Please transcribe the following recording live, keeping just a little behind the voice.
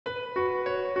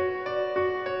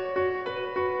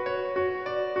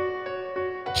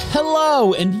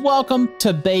Hello, and welcome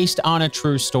to Based on a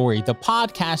True Story, the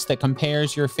podcast that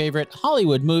compares your favorite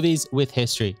Hollywood movies with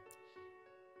history.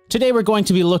 Today, we're going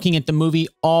to be looking at the movie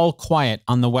All Quiet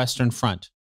on the Western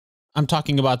Front. I'm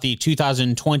talking about the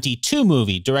 2022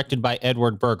 movie directed by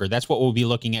Edward Berger. That's what we'll be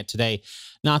looking at today,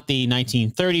 not the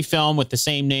 1930 film with the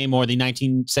same name or the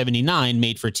 1979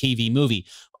 made-for-TV movie.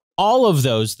 All of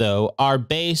those, though, are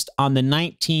based on the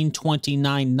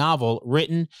 1929 novel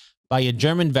written by a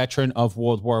German veteran of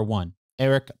World War I,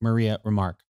 Erich Maria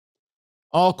Remarque.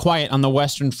 All Quiet on the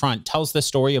Western Front tells the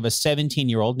story of a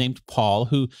 17-year-old named Paul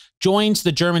who joins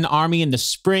the German army in the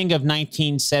spring of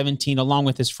 1917 along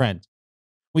with his friend.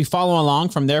 We follow along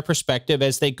from their perspective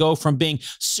as they go from being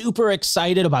super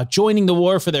excited about joining the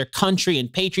war for their country and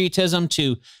patriotism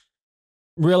to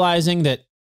realizing that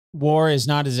war is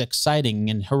not as exciting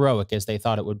and heroic as they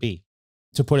thought it would be.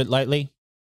 To put it lightly,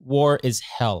 war is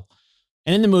hell.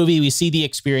 And in the movie, we see the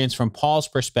experience from Paul's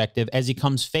perspective as he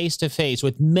comes face to face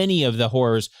with many of the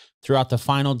horrors throughout the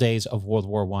final days of World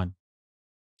War I.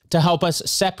 To help us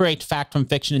separate fact from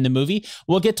fiction in the movie,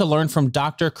 we'll get to learn from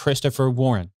Dr. Christopher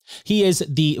Warren. He is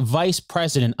the Vice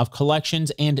President of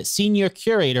Collections and Senior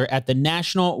Curator at the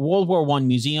National World War I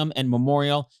Museum and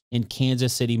Memorial in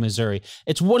Kansas City, Missouri.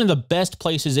 It's one of the best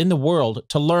places in the world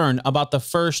to learn about the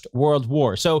First World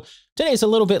War. So today's a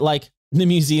little bit like the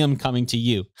museum coming to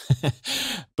you.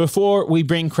 Before we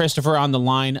bring Christopher on the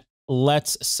line,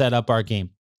 let's set up our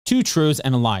game. 2 truths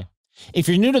and a lie. If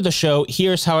you're new to the show,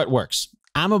 here's how it works.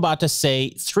 I'm about to say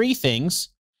 3 things.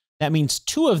 That means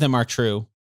 2 of them are true.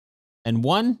 And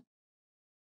one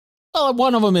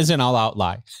of them is an all-out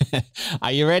lie.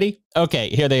 Are you ready? Okay,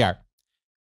 here they are.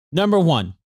 Number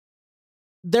 1.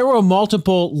 There were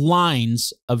multiple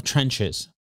lines of trenches.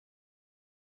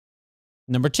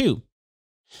 Number 2.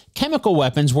 Chemical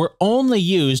weapons were only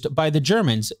used by the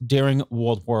Germans during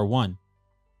World War I.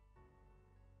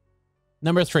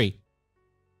 Number 3.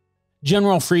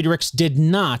 General Friedrichs did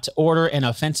not order an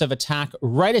offensive attack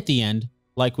right at the end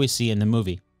like we see in the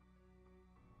movie.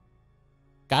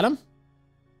 Got him?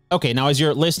 Okay, now as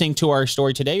you're listening to our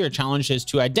story today, your challenge is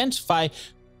to identify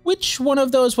which one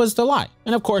of those was the lie.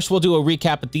 And of course, we'll do a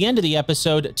recap at the end of the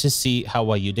episode to see how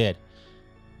well you did.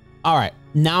 All right,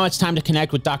 now it's time to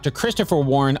connect with Dr. Christopher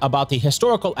Warren about the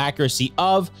historical accuracy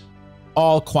of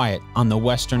All Quiet on the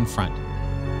Western Front.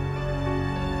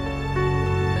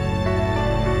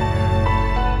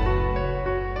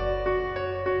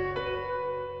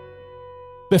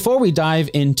 Before we dive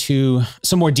into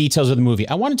some more details of the movie,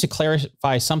 I wanted to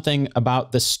clarify something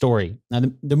about the story. Now,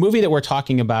 the movie that we're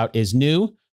talking about is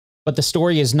new, but the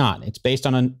story is not. It's based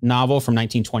on a novel from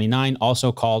 1929,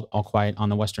 also called All Quiet on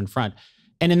the Western Front.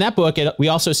 And in that book, we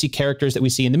also see characters that we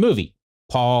see in the movie: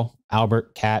 Paul,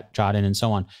 Albert, Kat, Jodin, and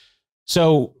so on.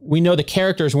 So we know the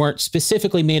characters weren't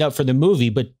specifically made up for the movie,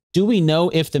 but do we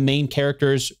know if the main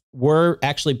characters were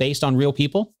actually based on real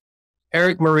people?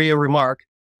 Erich Maria Remarque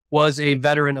was a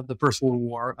veteran of the First World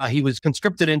War. He was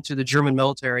conscripted into the German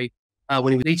military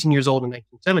when he was 18 years old in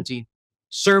 1917,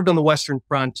 served on the Western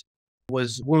Front,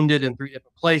 was wounded in 3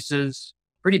 different places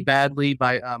pretty badly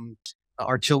by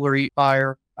artillery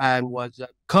fire, and was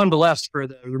convalesced for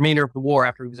the remainder of the war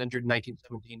after he was injured in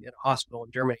 1917 in a hospital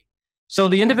in Germany. So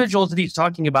the individuals that he's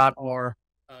talking about are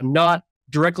not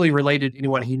directly related to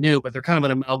anyone he knew, but they're kind of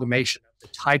an amalgamation of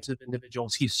the types of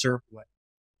individuals he served with.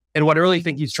 And what I really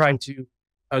think he's trying to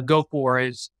go for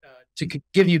is to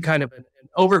give you kind of an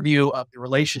overview of the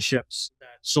relationships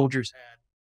that soldiers had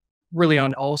really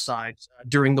on all sides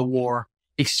during the war,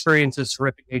 experience this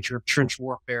horrific nature of trench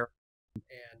warfare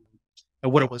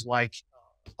and what it was like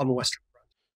on the Western Front.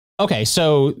 Okay,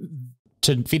 so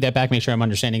to feed that back, make sure I'm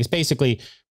understanding, it's basically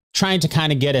trying to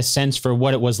kind of get a sense for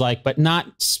what it was like, but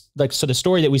not like, so the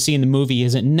story that we see in the movie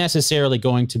isn't necessarily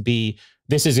going to be,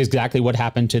 this is exactly what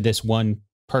happened to this one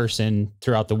person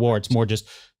throughout the war. It's more just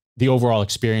the overall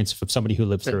experience of somebody who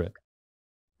lived through it.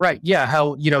 Right. Yeah.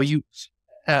 How, you,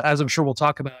 as I'm sure we'll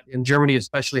talk about in Germany,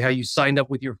 especially how you signed up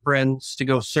with your friends to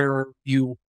go serve.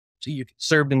 You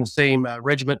served in the same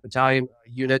regiment, battalion,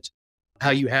 unit. How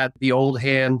you had the old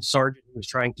hand sergeant who was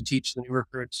trying to teach the new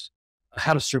recruits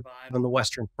how to survive on the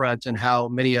Western Front, and how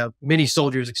many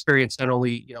soldiers experienced not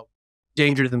only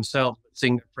danger to themselves, but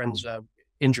seeing their friends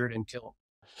injured and killed.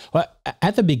 Well,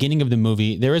 at the beginning of the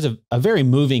movie, there is a very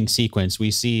moving sequence. We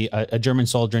see a German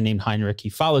soldier named Heinrich. He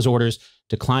follows orders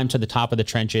to climb to the top of the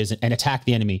trenches and attack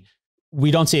the enemy. We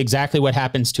don't see exactly what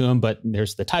happens to him, but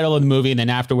there's the title of the movie. And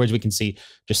then afterwards, we can see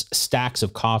just stacks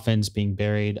of coffins being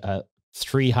buried,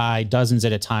 3 high, dozens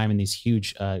at a time in these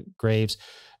huge graves.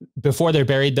 Before they're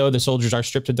buried, though, the soldiers are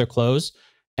stripped of their clothes.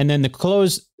 And then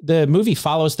the movie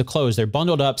follows the clothes. They're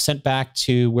bundled up, sent back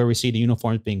to where we see the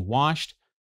uniforms being washed,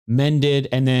 mended,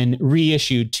 and then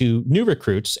reissued to new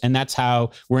recruits. And that's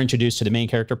how we're introduced to the main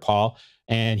character, Paul.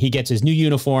 And he gets his new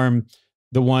uniform,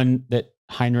 the one that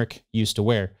Heinrich used to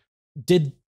wear.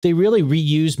 Did they really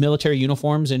reuse military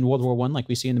uniforms in World War I like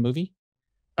we see in the movie?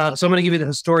 So I'm going to give you the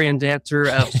historian's answer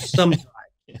of some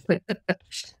kind.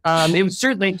 It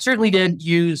certainly did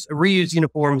reuse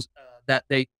uniforms that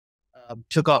they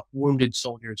took off wounded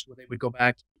soldiers, where they would go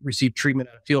back, receive treatment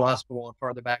at a field hospital, and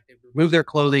farther back, they would remove their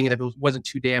clothing, and if it wasn't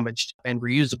too damaged and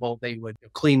reusable, they would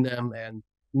clean them and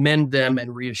mend them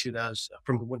and reissue those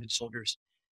from the wounded soldiers.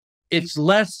 It's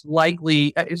less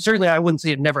likely, certainly I wouldn't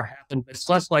say it never happened, but it's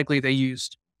less likely they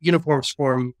used uniforms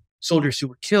from soldiers who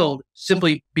were killed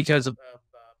simply because of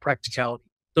practicality.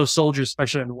 Those soldiers,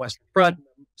 especially on the Western Front,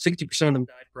 60% of them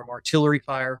died from artillery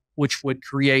fire, which would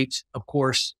create, of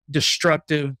course,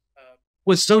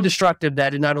 was so destructive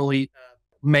that it not only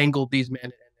mangled these men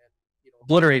and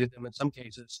obliterated them in some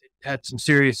cases, it had some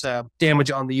serious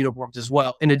damage on the uniforms as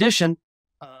well. In addition,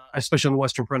 especially on the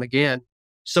Western Front again,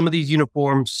 some of these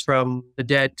uniforms from the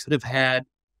dead could have had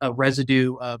a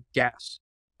residue of gas,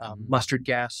 mustard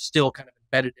gas, still kind of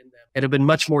embedded in them. It'd have been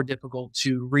much more difficult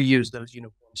to reuse those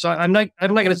uniforms. So I'm not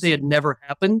going to say it never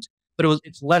happened, but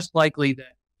it's less likely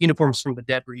that uniforms from the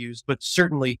dead were used, but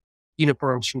certainly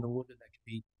uniforms from the wounded that could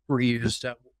be reused,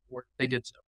 they did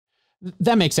so.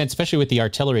 That makes sense, especially with the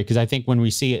artillery, because I think when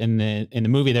we see it in the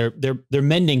movie, they're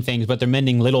mending things, but they're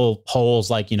mending little holes,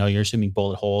 like you're assuming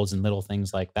bullet holes and little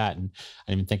things like that. And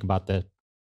I didn't even think about the.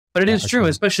 But it is true,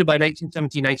 especially by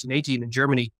 1917, 1918 in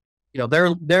Germany.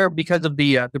 They're because of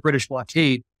the British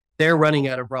blockade, they're running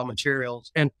out of raw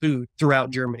materials and food throughout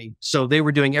Germany. So they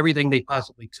were doing everything they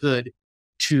possibly could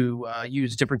to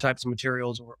use different types of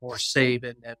materials or save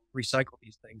and recycle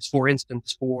these things. For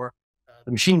instance, for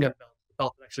the machine gun belt, the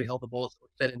belt that actually held the bullets that were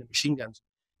fed into machine guns,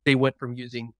 they went from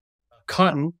using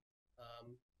cotton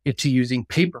to using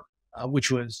paper,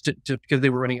 which was because they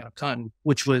were running out of cotton,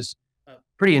 which was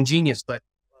pretty ingenious. But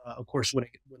of course, when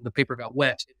the paper got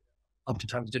wet, it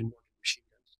oftentimes didn't work in machine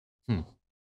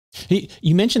guns.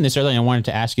 You mentioned this earlier, and I wanted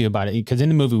to ask you about it, because in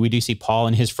the movie, we do see Paul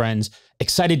and his friends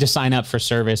excited to sign up for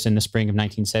service in the spring of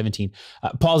 1917.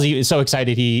 Paul's so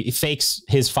excited, he fakes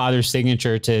his father's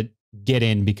signature to get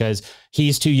in because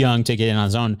he's too young to get in on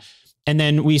his own. And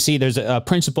then we see there's a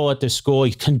principal at the school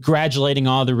congratulating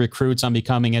all the recruits on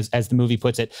becoming, as the movie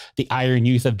puts it, the Iron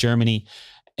Youth of Germany.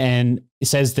 And it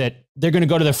says that they're going to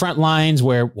go to the front lines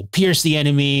where we'll pierce the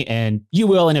enemy, and you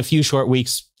will, in a few short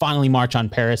weeks, finally march on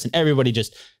Paris. And everybody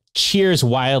just cheers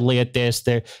wildly at this.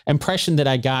 The impression that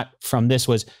I got from this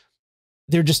was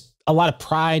there's just a lot of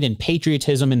pride and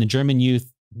patriotism in the German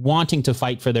youth wanting to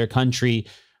fight for their country,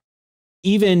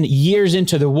 even years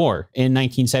into the war in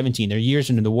 1917. They're years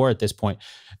into the war at this point.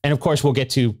 And of course, we'll get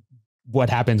to what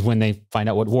happens when they find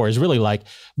out what war is really like.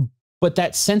 But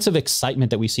that sense of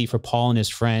excitement that we see for Paul and his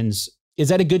friends, is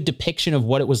that a good depiction of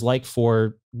what it was like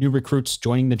for new recruits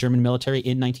joining the German military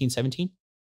in 1917?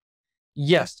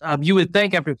 Yes. You would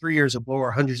think after 3 years of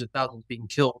war, hundreds of thousands being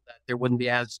killed, that there wouldn't be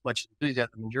as much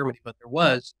enthusiasm in Germany, but there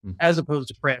was, as opposed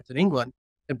to France and England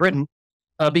and Britain,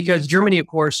 because Germany, of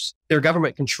course, their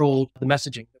government controlled the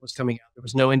messaging that was coming out. There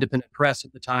was no independent press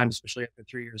at the time, especially after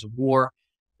 3 years of war.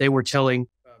 They were telling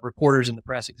reporters in the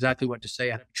press exactly what to say,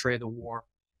 how to portray the war.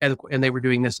 And they were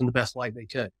doing this in the best light they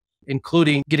could,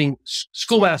 including getting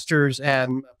schoolmasters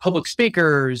and public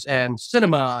speakers and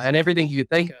cinema and everything you could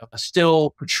think of,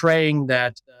 still portraying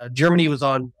that Germany was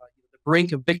on the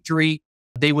brink of victory.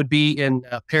 They would be in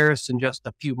Paris in just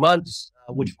a few months,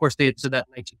 which of course they had said that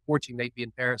in 1914, they'd be in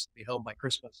Paris and be home by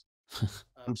Christmas.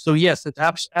 So yes, it's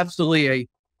absolutely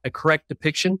a correct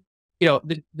depiction.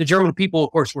 The German people,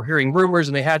 of course, were hearing rumors,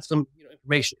 and they had some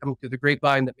information coming through the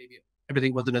grapevine that maybe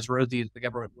everything wasn't as rosy as the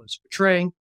government was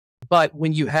portraying. But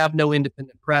when you have no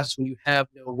independent press, when you have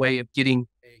no way of getting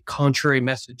a contrary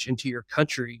message into your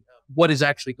country, what is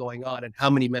actually going on and how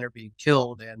many men are being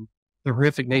killed and the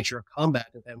horrific nature of combat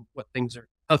and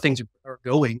how things are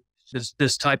going,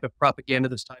 this type of propaganda,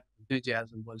 this type of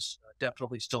enthusiasm was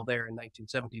definitely still there in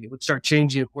 1917. It would start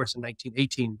changing, of course, in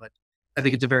 1918, but I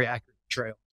think it's a very accurate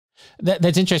portrayal.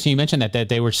 That's interesting. You mentioned that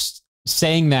they were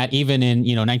saying that even in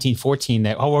 1914,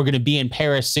 that we're going to be in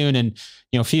Paris soon, and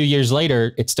a few years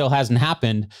later it still hasn't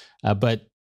happened, but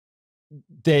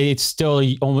it's still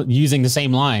using the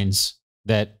same lines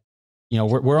that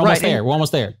we're almost there. We're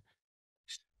almost there.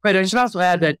 Right. I should also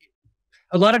add that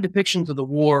a lot of depictions of the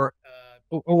war,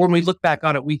 or when we look back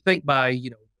on it, we think by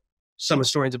some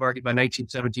historians have argued by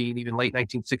 1917, even late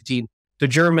 1916, the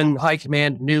German high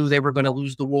command knew they were going to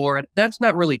lose the war, and that's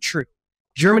not really true.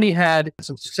 Germany had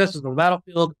some successes on the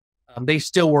battlefield. They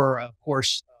still were, of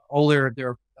course, older.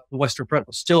 The Western Front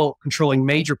was still controlling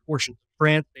major portions of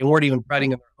France. They weren't even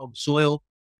fighting on their home soil.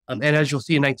 And as you'll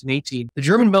see in 1918, the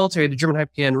German military, the German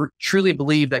Heimkehr, truly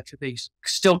believed that they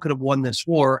still could have won this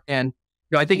war. And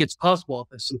I think it's possible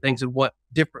if some things had went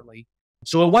differently.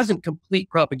 So it wasn't complete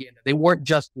propaganda. They weren't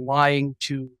just lying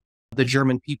to the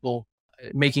German people,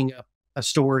 making up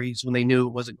stories when they knew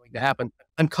it wasn't going to happen.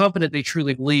 I'm confident they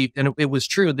truly believed, and it was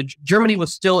true. Germany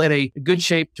was still in a good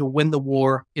shape to win the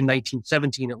war in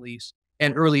 1917, at least,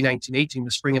 and early 1918,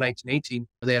 the spring of 1918.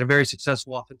 They had a very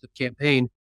successful offensive campaign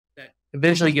that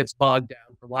eventually gets bogged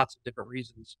down for lots of different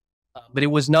reasons. But it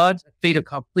was not a fait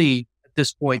accompli at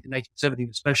this point, in 1917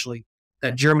 especially,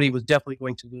 that Germany was definitely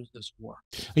going to lose this war.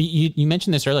 You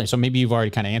mentioned this earlier, so maybe you've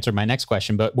already kind of answered my next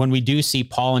question, but when we do see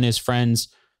Paul and his friends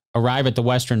arrive at the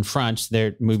Western Front,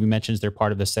 their movie mentions they're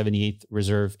part of the 78th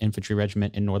Reserve Infantry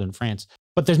Regiment in northern France.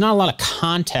 But there's not a lot of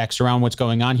context around what's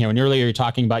going on here. And earlier you're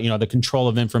talking about, the control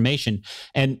of information.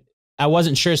 And I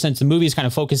wasn't sure, since the movie is kind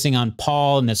of focusing on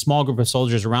Paul and the small group of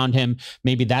soldiers around him,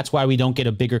 maybe that's why we don't get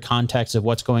a bigger context of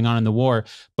what's going on in the war.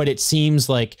 But it seems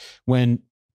like when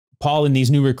Paul and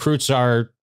these new recruits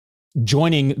are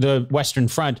joining the Western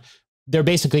Front, they're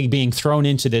basically being thrown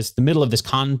into the middle of this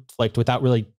conflict without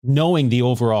really knowing the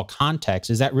overall context.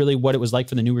 Is that really what it was like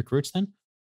for the new recruits then?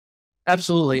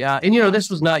 Absolutely. And, this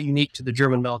was not unique to the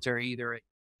German military either.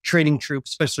 Training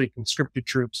troops, especially conscripted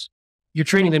troops, you're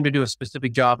training them to do a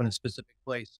specific job in a specific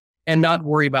place and not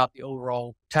worry about the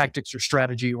overall tactics or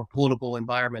strategy or political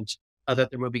environment that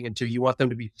they're moving into. You want them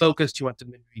to be focused. You want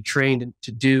them to be trained and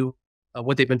to do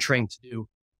what they've been trained to do.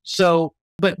 So,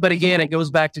 but again, it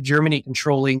goes back to Germany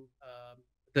controlling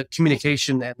the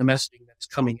communication and the messaging that's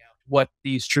coming out, what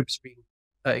these troops are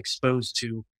being exposed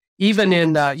to. Even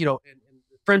in the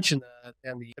French and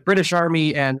the British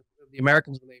Army and the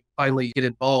Americans, when they finally get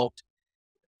involved,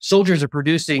 soldiers are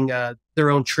producing their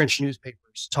own trench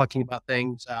newspapers, talking about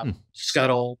things,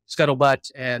 scuttlebutt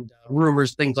and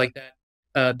rumors, things like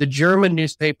that. The German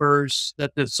newspapers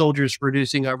that the soldiers are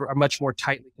producing are much more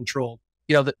tightly controlled.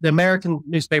 The American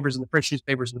newspapers and the French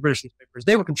newspapers and the British newspapers,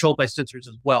 they were controlled by censors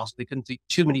as well. So they couldn't see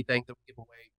too many things that would give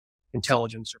away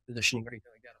intelligence or positioning or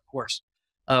anything like that, of course.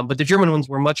 But the German ones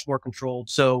were much more controlled.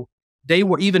 So they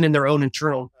were, even in their own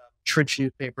internal trench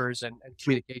newspapers and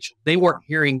communication, they weren't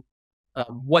hearing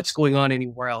what's going on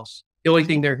anywhere else. The only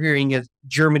thing they're hearing is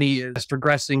Germany is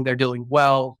progressing. They're doing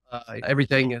well.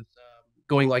 Everything is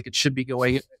going like it should be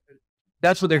going.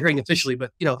 That's what they're hearing officially.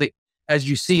 But, they, as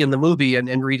you see in the movie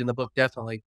and read in the book,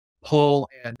 definitely, Paul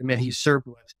and the men he served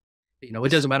with,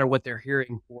 it doesn't matter what they're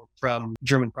hearing from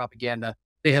German propaganda.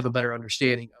 They have a better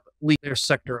understanding of at least their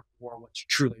sector of war, what's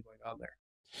truly going on there.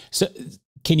 So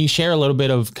can you share a little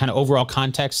bit of kind of overall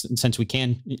context, since we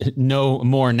can know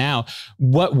more now?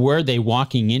 What were they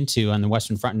walking into on the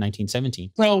Western Front in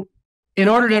 1917? So in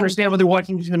order to understand what they're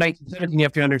walking into in 1917, you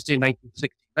have to understand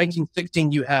 1916.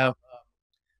 1916, you have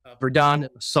Verdun and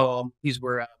the Somme. These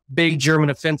were big German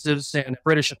offensives, and a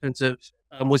British offensive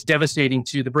was devastating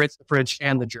to the Brits, the French,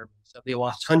 and the Germans. So they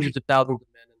lost hundreds of thousands of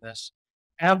men in this.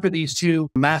 After these two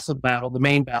massive battles, the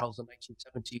main battles in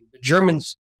 1917, the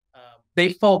Germans,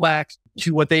 they fall back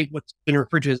to what's been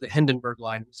referred to as the Hindenburg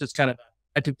Line. It's just kind of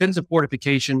a defensive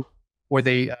fortification where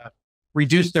they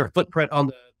reduce their footprint on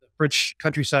the French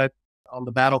countryside on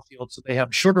the battlefield. So they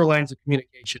have shorter lines of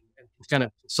communication and can kind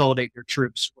of consolidate their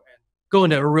troops and go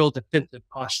into a real defensive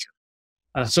posture.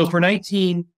 So for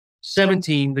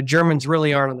 1917, the Germans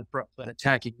really aren't on the front foot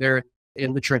attacking. They're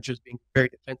in the trenches being very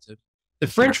defensive. The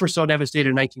French were so devastated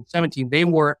in 1917, they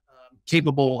weren't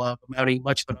capable of mounting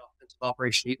much of an offensive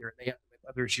operation either. They had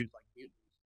other issues like mutinies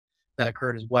that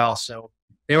occurred as well. So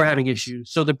they were having issues.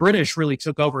 So the British really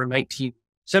took over in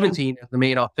 1917 as the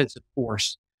main offensive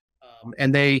force.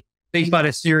 And they fought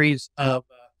a series of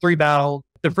three battles.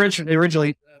 The French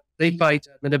originally, they fight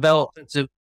the Nivelle offensive.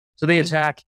 So they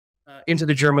attack into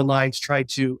the German lines, and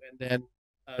then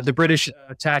the British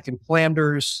attack in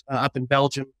Flanders, up in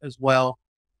Belgium as well.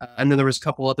 And then there was a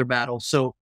couple other battles.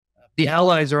 So the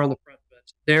Allies are on the front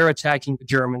foot. They're attacking the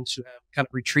Germans, who have kind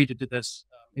of retreated to this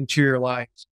interior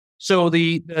lines. So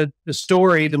the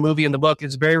story, the movie and the book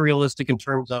is very realistic in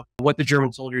terms of what the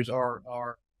German soldiers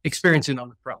are experiencing on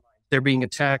the front line. They're being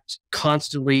attacked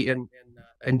constantly in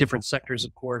different sectors,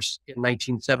 of course. In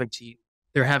 1917,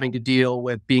 they're having to deal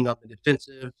with being on the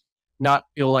defensive, not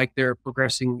feel like they're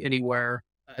progressing anywhere,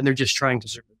 and they're just trying to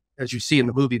survive. As you see in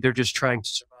the movie, they're just trying to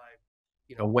survive,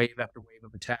 wave after wave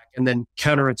of attack, and then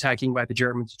counterattacking by the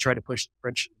Germans to try to push the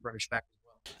French and the British back as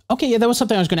well. Okay, yeah, that was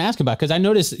something I was going to ask about, because I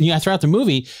noticed, throughout the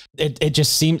movie,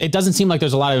 it doesn't seem like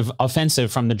there's a lot of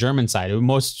offensive from the German side.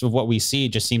 Most of what we see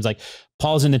just seems like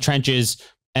Paul's in the trenches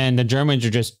and the Germans are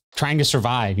just trying to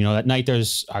survive. At night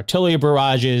there's artillery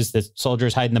barrages, the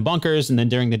soldiers hide in the bunkers, and then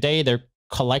during the day they're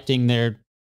collecting their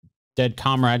dead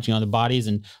comrades, the bodies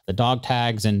and the dog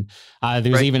tags. And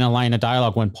there's even a line of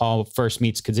dialogue when Paul first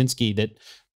meets Kaczynski that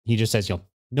he just says,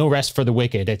 no rest for the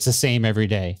wicked. It's the same every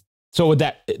day. So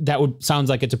that sounds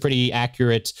like it's a pretty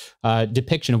accurate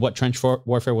depiction of what trench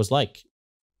warfare was like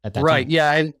at that time. Right.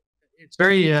 Yeah. And it's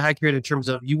very accurate in terms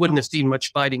of you wouldn't have seen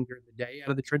much fighting during the day out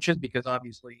of the trenches, because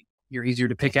obviously you're easier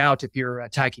to pick out if you're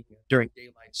attacking during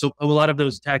daylight. So a lot of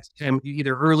those attacks come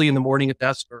either early in the morning at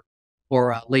dusk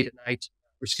or late at night,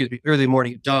 or early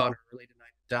morning at dawn or late at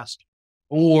night at dusk,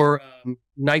 or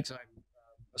nighttime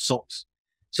assaults.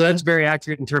 So that's very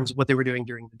accurate in terms of what they were doing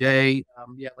during the day.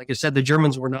 Like I said, the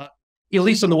Germans were not, at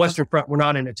least on the Western Front, were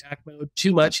not in attack mode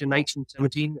too much in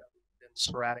 1917.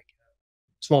 Sporadic,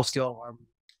 small-scale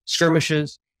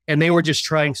skirmishes, and they were just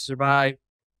trying to survive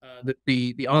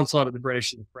the onslaught of the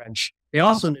British and the French. They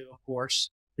also knew, of course,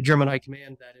 the German High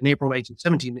Command, that in April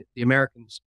 1917, the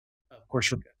Americans, of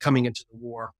course, were coming into the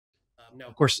war. Now,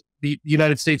 of course, the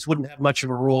United States wouldn't have much of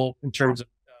a role in terms of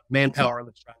manpower on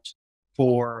the front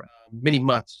for many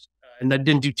months, and that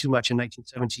didn't do too much in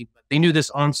 1917. But they knew this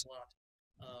onslaught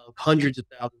of hundreds of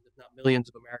thousands, if not millions,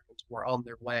 of Americans were on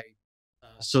their way.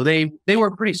 So they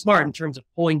were pretty smart in terms of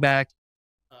pulling back,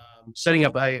 setting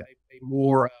up a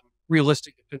more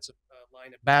realistic defensive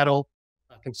line of battle,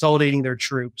 consolidating their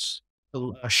troops,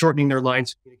 shortening their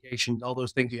lines of communication, all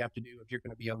those things you have to do if you're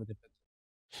going to be on the defense.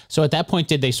 So at that point,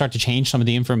 did they start to change some of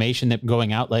the information that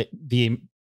going out, like the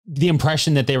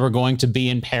impression that they were going to be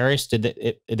in Paris?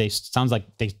 Sounds like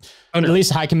they, at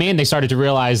least High Command, they started to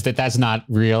realize that that's not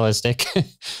realistic.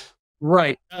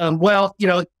 Right. Well,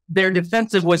 their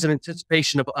defensive was an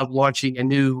anticipation of launching a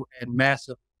new and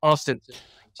massive offensive.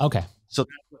 Okay. So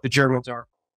that's what the Germans are.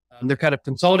 They're kind of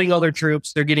consolidating all their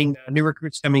troops. They're getting new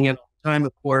recruits coming in all the time,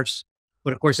 of course.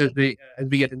 But of course, as we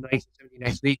get to 1917,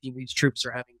 1918, these troops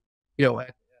are having,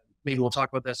 maybe we'll talk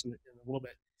about this in a little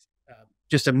bit,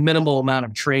 just a minimal amount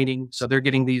of training. So they're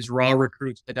getting these raw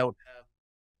recruits that don't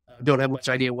have much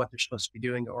idea what they're supposed to be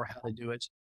doing or how to do it.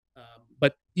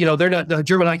 But they're not. The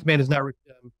German High Command is not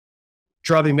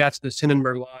dropping back to the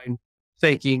Hindenburg line,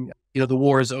 thinking the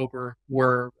war is over.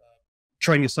 We're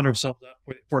trying to set ourselves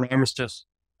up for an armistice.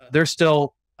 They're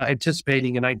still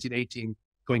anticipating in 1918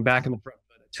 going back in the front,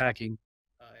 but attacking,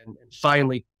 and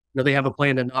finally, they have a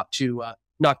plan to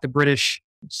knock the British,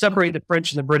 separate the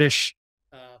French and the British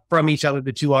from each other,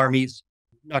 the two armies,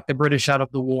 knock the British out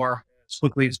of the war as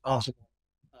quickly as possible,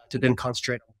 to then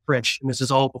concentrate on the French. And this is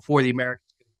all before the Americans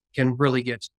can really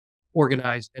get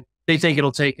organized. And they think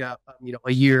it'll take a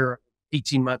year,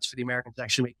 18 months for the Americans to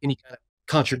actually make any kind of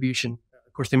contribution.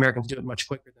 Of course, the Americans do it much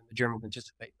quicker than the Germans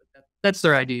anticipate, but that's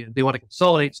their idea. They want to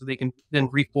consolidate so they can then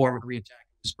reform and reattack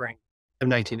in the spring of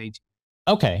 1918.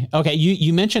 Okay.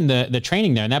 You mentioned the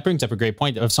training there, and that brings up a great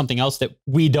point of something else that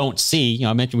we don't see.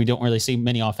 I mentioned we don't really see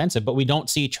many offensive, but we don't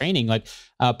see training. Like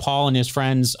Paul and his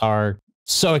friends are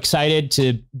so excited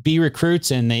to be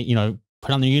recruits, and they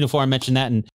put on their uniform. Mention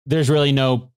that, and there's really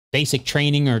no basic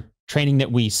training or training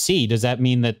that we see. Does that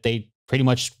mean that they pretty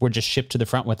much were just shipped to the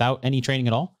front without any training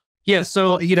at all? Yeah.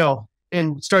 So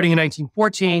and starting in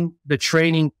 1914, the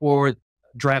training for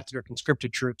drafted or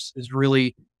conscripted troops is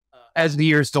really, as the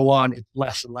years go on, it's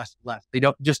less and less and less. They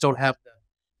don't have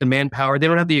the manpower. They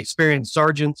don't have the experienced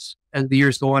sergeants as the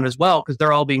years go on as well, because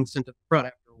they're all being sent to the front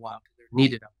after a while because they're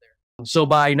needed up there. So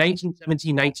by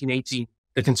 1917, 1918,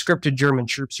 the conscripted German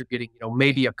troops are getting,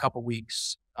 maybe a couple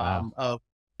weeks of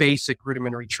basic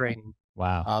rudimentary training.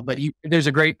 Wow. But there's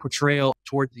a great portrayal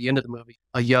towards the end of the movie,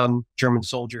 a young German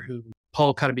soldier who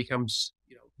Paul kind of becomes,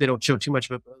 they don't show too much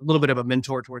of a little bit of a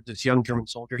mentor towards this young German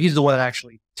soldier. He's the one that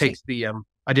actually takes the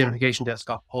identification desk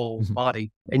off Paul's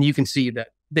body. And you can see that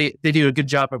they do a good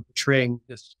job of portraying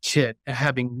this kid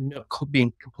being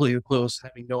completely clueless,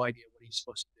 having no idea what he's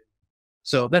supposed to do.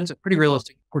 So that's a pretty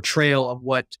realistic portrayal of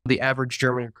what the average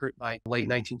German recruit by late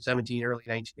 1917, early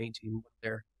 1918, what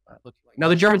they're looking like. Now,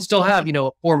 the Germans still have,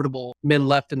 formidable men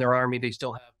left in their army. They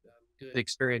still have good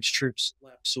experienced troops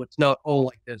left. So it's not all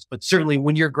like this, but certainly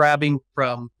when you're grabbing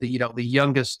from the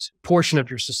youngest portion of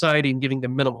your society and giving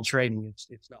them minimal training,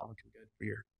 it's not looking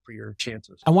good for your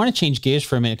chances. I want to change gears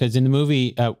for a minute, because in the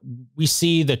movie, we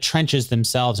see the trenches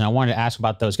themselves. And I wanted to ask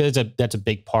about those, because that's a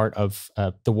big part of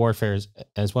the warfare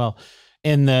as well.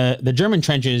 In the German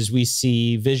trenches, we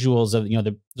see visuals of,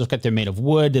 they look like they're made of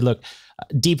wood. They look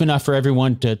deep enough for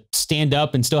everyone to stand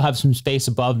up and still have some space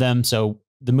above them. So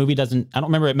the movie doesn't, I don't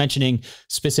remember it mentioning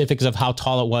specifics of how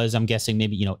tall it was. I'm guessing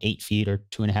maybe, 8 feet or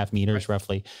 2.5 meters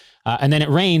roughly. And then it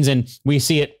rains and we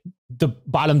see it, the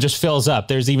bottom just fills up.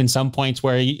 There's even some points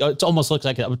where it almost looks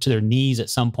like up to their knees at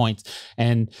some points.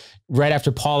 And right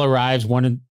after Paul arrives,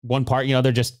 one part,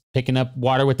 they're just picking up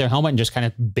water with their helmet and just kind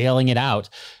of bailing it out.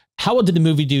 How well did the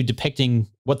movie do depicting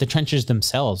what the trenches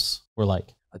themselves were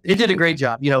like? It did a great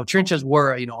job. Trenches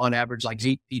were, on average, like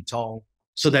 8 feet tall,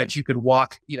 so that you could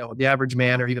walk, the average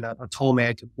man or even a tall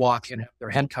man could walk and have their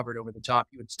head covered over the top.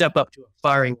 You would step up to a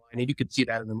firing line, and you could see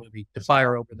that in the movie, to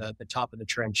fire over the top of the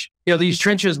trench. These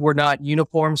trenches were not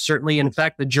uniform, certainly. In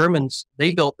fact, the Germans,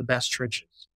 they built the best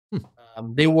trenches.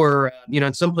 They were,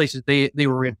 in some places, they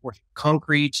were reinforced with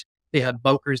concrete. They had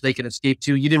bunkers they could escape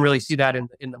to. You didn't really see that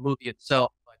in the movie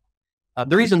itself. But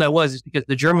the reason that is because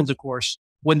the Germans, of course,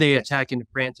 when they attack into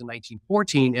France in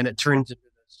 1914 and it turns into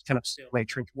this kind of stalemate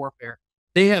trench warfare,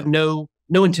 they have no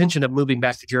intention of moving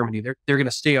back to Germany. They're going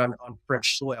to stay on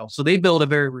French soil. So they build a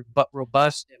very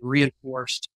robust and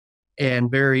reinforced and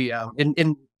very,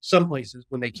 in some places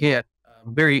when they can,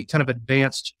 very kind of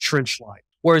advanced trench line.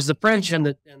 Whereas the French and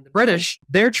the British,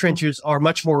 their trenches are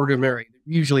much more rudimentary,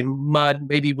 usually mud,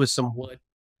 maybe with some wood.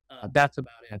 That's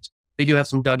about it. They do have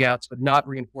some dugouts, but not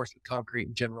reinforced with concrete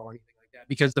in general or anything like that.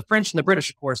 Because the French and the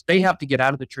British, of course, they have to get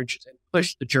out of the trenches and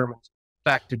push the Germans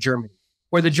back to Germany,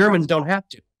 where the Germans don't have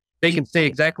to. They can stay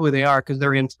exactly where they are because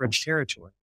they're in French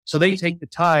territory. So they take the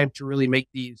time to really make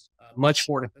these much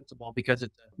more defensible because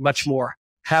it's much more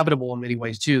habitable in many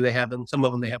ways too. They have, in some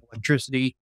of them, they have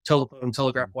electricity, telephone,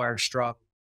 telegraph wires, strong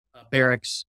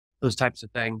barracks, those types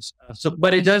of things.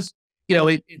 But it does,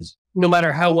 it's no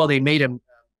matter how well they made them,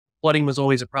 flooding was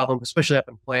always a problem, especially up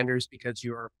in Flanders because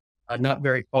you're not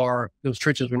very far. Those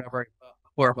trenches were not very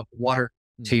far above the water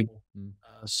table.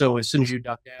 So as soon as you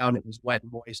dug down, it was wet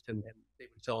and moist, and they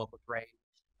would fill up with rain.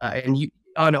 And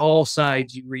on all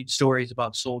sides, you read stories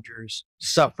about soldiers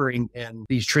suffering in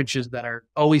these trenches that are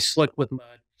always slick with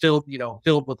mud,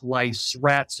 filled with lice,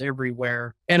 rats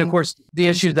everywhere. And of course, the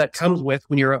issue that comes with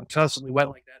when you're constantly wet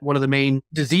like that, one of the main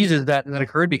diseases that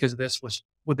occurred because of this was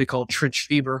what they call trench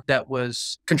fever, that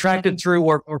was contracted through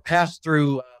or passed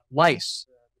through lice.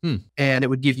 And it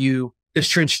would give you, this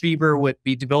trench fever would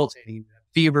be debilitating.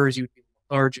 Fevers, you would be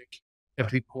lethargic, you have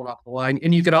to be pulled off the line.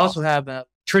 And you could also have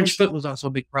trench foot was also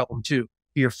a big problem too.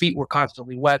 Your feet were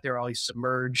constantly wet. They were always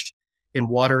submerged in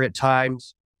water at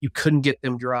times. You couldn't get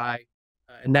them dry.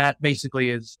 And that basically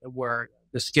is where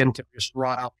the skin could just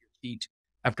rot off your feet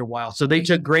after a while. So they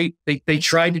tried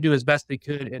to do as best they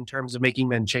could in terms of making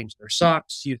men change their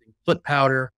socks, using foot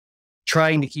powder,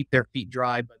 trying to keep their feet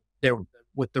dry. But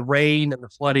with the rain and the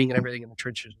flooding and everything in the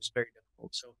trenches, it was very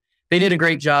difficult. So they did a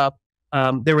great job.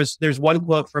 There's one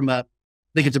quote from I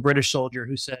think it's a British soldier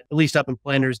who said, at least up in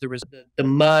Flanders, there was the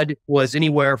mud was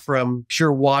anywhere from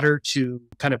pure water to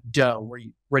kind of dough where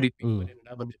you ready to be put in an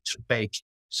oven to bake.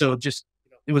 So just,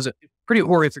 it was a pretty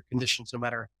horrific conditions no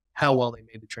matter how well they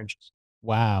made the trenches.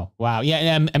 Wow.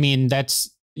 Yeah. I mean,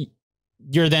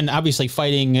 you're then obviously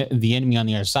fighting the enemy on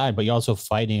the other side, but you're also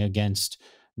fighting against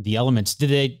the elements. Did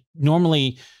they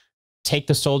normally take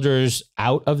the soldiers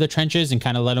out of the trenches and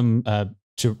kind of let them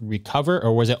to recover?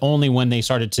 Or was it only when they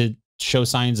started to show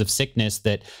signs of sickness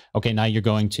that, okay, now you're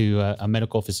going to a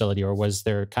medical facility? Or was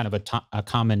there kind of a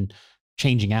common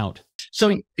changing out?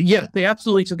 So yeah, they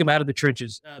absolutely took them out of the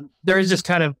trenches. There is this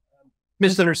kind of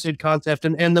misunderstood concept,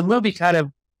 and the movie kind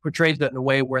of portrays that in a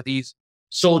way where these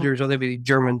soldiers, whether they be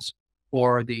Germans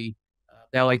or the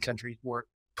Allied countries, were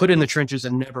put in the trenches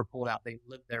and never pulled out. They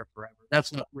lived there forever.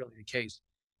 That's not really the case.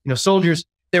 Soldiers,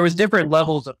 there was different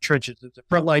levels of trenches. There's a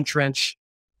frontline trench.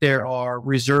 There are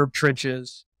reserve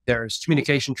trenches. There's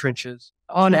communication trenches.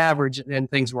 On average,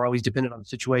 and things were always dependent on the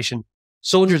situation,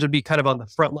 soldiers would be kind of on the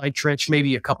frontline trench,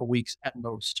 maybe a couple weeks at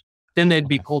most. Then they'd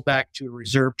be pulled back to a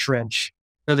reserve trench.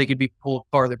 Then they could be pulled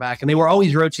farther back. And they were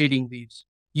always rotating these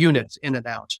units in and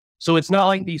out. So it's not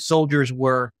like these soldiers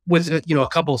were, with a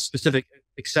couple of specific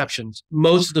exceptions,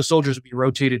 most of the soldiers would be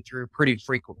rotated through pretty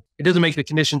frequently. It doesn't make the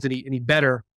conditions any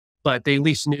better, but they at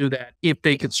least knew that if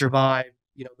they could survive,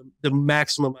 the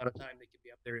maximum amount of time they could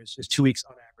be up there is 2 weeks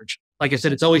on average. Like I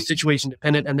said, it's always situation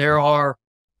dependent. And there are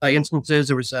instances,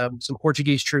 there was some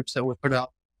Portuguese troops that were put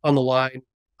out on the line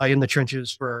in the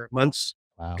trenches for months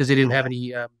because they didn't have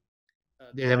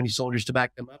any soldiers to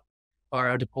back them up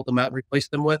or to pull them out and replace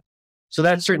them with. So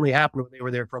that certainly happened when they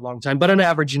were there for a long time. But on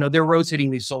average, they're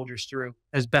rotating these soldiers through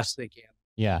as best they can.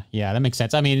 Yeah, that makes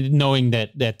sense. I mean, knowing that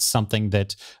that's something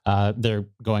that they're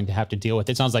going to have to deal with.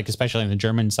 It sounds like, especially on the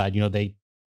German side, they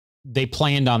they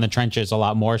planned on the trenches a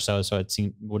lot more so it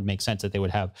would make sense that they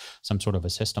would have some sort of a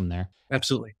system there.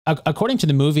 Absolutely. According to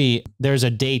the movie, there's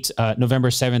a date, November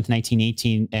 7th,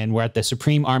 1918, and we're at the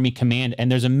Supreme Army Command,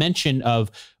 and there's a mention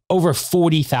of over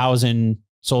 40,000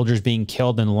 soldiers being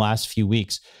killed in the last few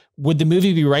weeks. Would the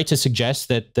movie be right to suggest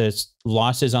that the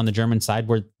losses on the German side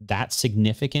were that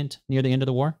significant near the end of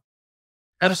the war?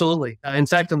 Absolutely. In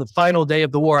fact, on the final day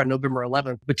of the war on November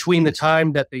 11th, between the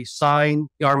time that they sign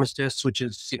the armistice, which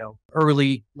is,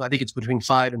 early, I think it's between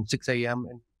 5 and 6 a.m.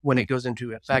 and when it goes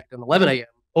into effect at 11 a.m.,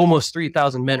 almost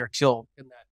 3,000 men are killed in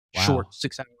that short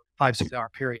 6 hour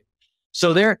period.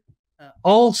 So they're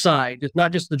all sides, it's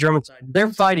not just the German side,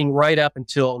 they're fighting right up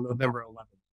until November 11th.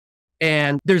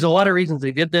 And there's a lot of reasons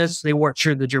they did this. They weren't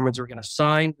sure the Germans were going to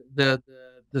sign the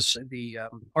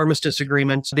armistice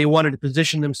agreement. They wanted to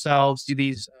position themselves,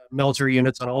 these military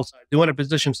units on all sides. They wanted to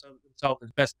position themselves as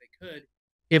best they could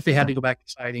if they had to go back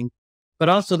to fighting. But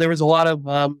also there was a lot of,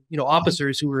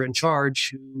 officers who were in charge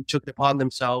who took it upon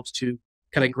themselves to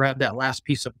kind of grab that last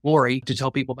piece of glory to tell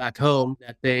people back home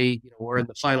that they, were in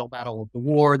the final battle of the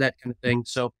war, that kind of thing.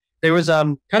 So there was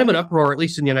kind of an uproar, at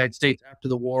least in the United States after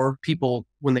the war. People,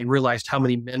 when they realized how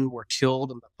many men were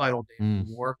killed on the final day of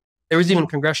the war, there was even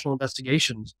congressional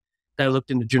investigations that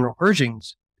looked into General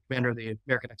Pershing's, commander of the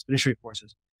American Expeditionary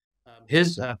Forces,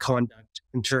 his conduct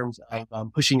in terms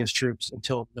of pushing his troops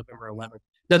until November 11th.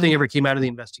 Nothing ever came out of the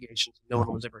investigations. No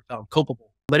one was ever found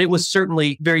culpable. But it was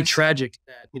certainly very tragic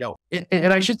that,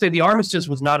 and I should say the armistice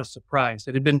was not a surprise.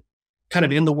 It had been kind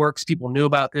of in the works. People knew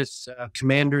about this.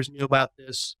 Commanders knew about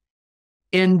this.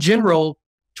 In general,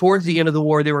 towards the end of the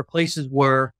war, there were places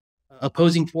where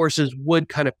opposing forces would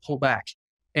kind of pull back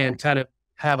and kind of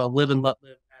have a live and let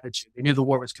live attitude. They knew the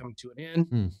war was coming to an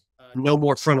end. No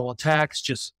more frontal attacks.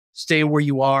 Just stay where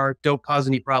you are. Don't cause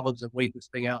any problems and wait this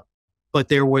thing out. But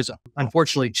there was,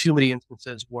 unfortunately, too many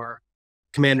instances where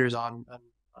commanders on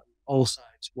all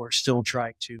sides were still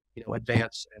trying to,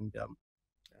 advance and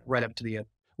right up to the end.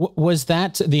 Was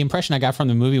that the impression I got from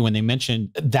the movie when they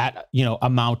mentioned that,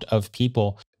 amount of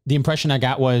people? The impression I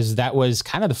got was that was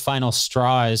kind of the final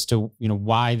straw as to,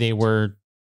 why they were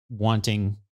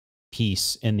wanting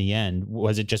peace in the end.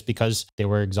 Was it just because they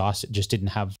were exhausted, just didn't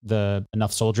have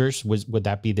enough soldiers? Would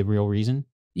that be the real reason?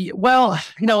 Yeah, well,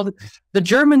 the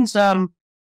Germans,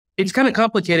 it's kind of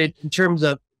complicated in terms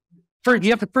of first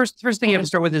thing you have to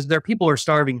start with is their people are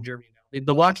starving in Germany now.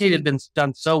 The blockade had been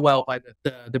done so well by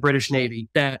the British Navy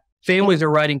that families are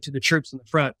writing to the troops in the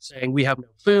front saying, we have no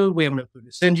food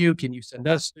to send you. Can you send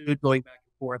us food? Going back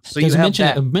and forth. So you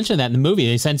mentioned that in the movie.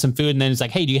 They send some food and then it's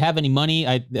like, hey, do you have any money?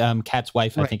 Kat's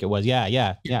wife, right. I think it was.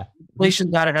 Yeah.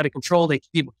 Inflation got it out of control.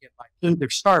 People can't buy food. They're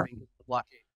starving with the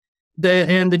blockade.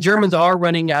 And the Germans are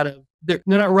running out of, they're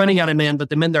not running out of men, but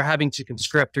the men they're having to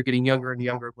conscript are getting younger and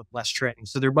younger with less training.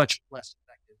 So they're much less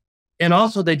effective. And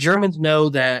also the Germans know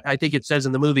that, I think it says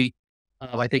in the movie,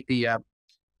 I think the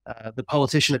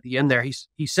politician at the end there,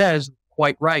 he says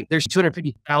quite right, there's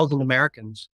 250,000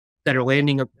 Americans that are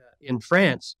landing in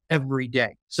France every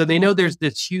day. So they know there's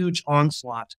this huge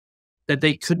onslaught that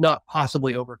they could not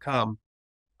possibly overcome.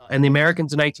 And the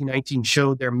Americans in 1919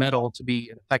 showed their mettle to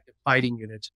be an effective fighting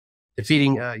unit,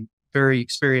 defeating very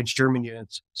experienced German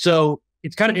units. So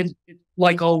it's kind of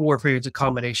like all warfare, it's a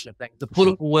combination of things. The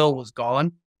political will was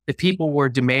gone. The people were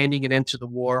demanding an end to the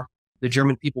war. The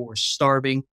German people were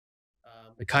starving.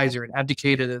 The Kaiser had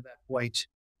abdicated at that point.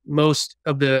 Most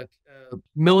of the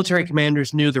military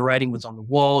commanders knew the writing was on the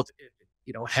wall.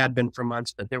 It had been for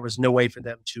months that there was no way for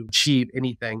them to achieve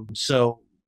anything. So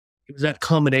it was that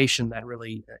combination that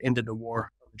really ended the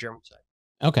war on the German side.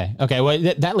 Okay. Well,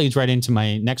 that leads right into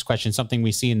my next question, something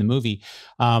we see in the movie.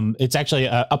 It's actually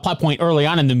a plot point early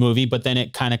on in the movie, but then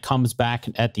it kind of comes back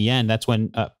at the end. That's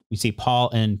when we see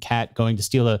Paul and Kat going to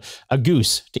steal a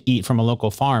goose to eat from a local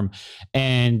farm.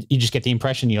 And you just get the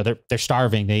impression, they're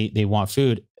starving. They want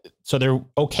food. So they're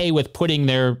okay with putting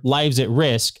their lives at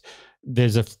risk.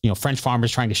 There's French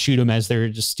farmers trying to shoot them as they're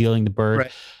just stealing the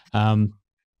bird. Right.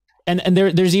 And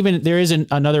there is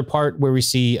another part where we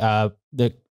see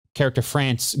the character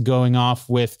France going off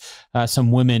with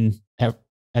some women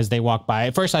as they walk by.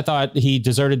 At first I thought he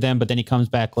deserted them, but then he comes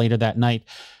back later that night.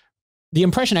 The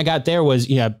impression I got there was,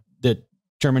 the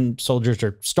German soldiers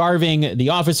are starving. The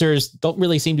officers don't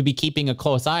really seem to be keeping a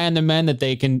close eye on the men, that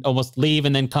they can almost leave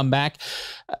and then come back.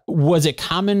 Was it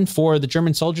common for the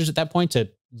German soldiers at that point to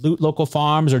loot local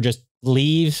farms or just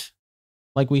leave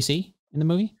like we see in the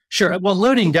movie? Sure. Well,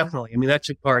 looting, definitely. I mean, that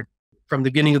took part from the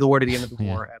beginning of the war to the end of the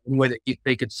war, the way that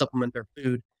they could supplement their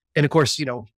food. And of course,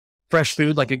 fresh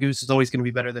food like a goose is always going to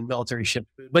be better than military shipped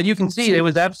food. But you can see it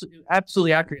was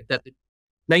absolutely accurate that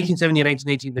 1970 and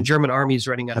 1918, the German army is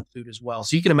running out of food as well.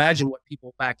 So you can imagine what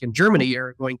people back in Germany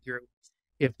are going through.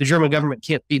 If the German government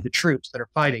can't feed the troops that are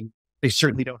fighting, they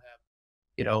certainly don't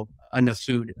have, enough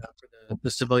food for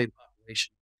the civilian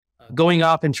population. Going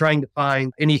off and trying to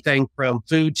find anything from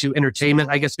food to entertainment,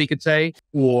 I guess we could say,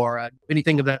 or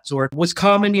anything of that sort was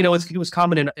common. It was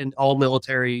common in all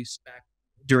militaries back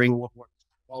during World War II,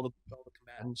 all the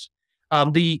combatants.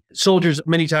 The soldiers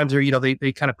many times are,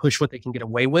 they kind of push what they can get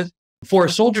away with. For a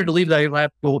soldier to leave that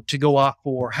lab to go off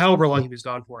for however long he was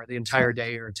gone for, the entire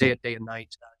day or day and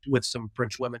night with some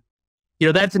French women,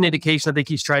 that's an indication. I think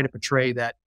he's trying to portray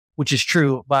that, which is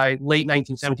true. By late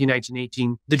 1917,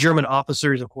 1918, the German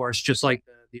officers, of course, just like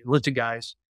the enlisted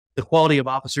guys, the quality of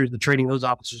officers, the training those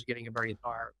officers are getting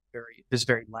is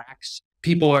very lax.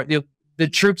 People are, the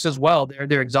troops as well.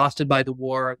 They're exhausted by the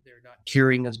war. They're not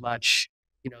caring as much.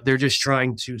 They're just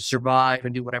trying to survive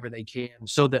and do whatever they can.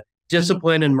 So the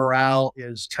discipline and morale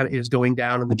is going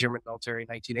down in the German military in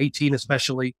 1918,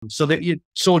 especially. So that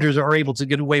soldiers are able to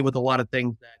get away with a lot of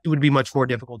things that it would be much more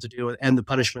difficult to do. And the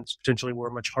punishments potentially were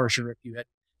much harsher if you had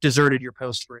deserted your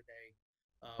post for a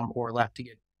day or left to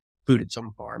get food at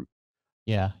some farm.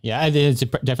 Yeah. It's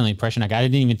definitely impression. I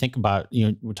didn't even think about,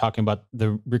 we're talking about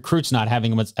the recruits not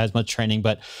having as much training,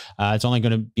 but it's only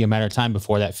going to be a matter of time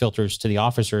before that filters to the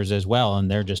officers as well.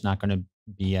 And they're just not going to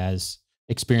be as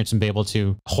experienced and be able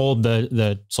to hold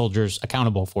the soldiers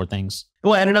accountable for things.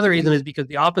 Well, and another reason is because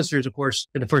the officers, of course,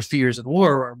 in the first few years of the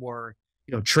war were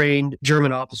trained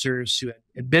German officers who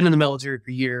had been in the military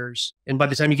for years. And by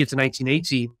the time you get to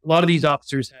 1918, a lot of these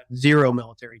officers have zero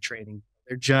military training.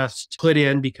 They're just put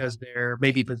in because they're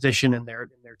maybe positioned in their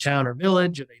town or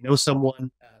village, or they know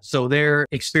someone. So their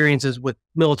experiences with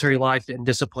military life and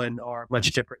discipline are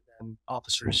much different than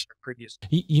officers previous.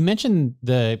 You mentioned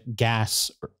the gas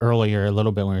earlier a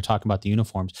little bit when we were talking about the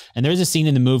uniforms. And there's a scene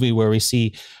in the movie where we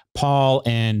see Paul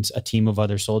and a team of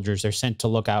other soldiers. They're sent to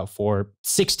look out for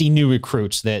 60 new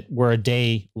recruits that were a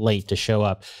day late to show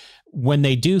up. When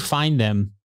they do find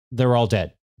them, they're all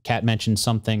dead. Kat mentioned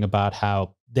something about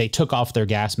how they took off their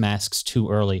gas masks too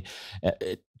early.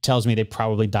 It tells me they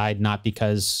probably died not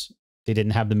because they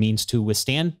didn't have the means to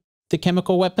withstand the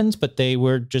chemical weapons, but they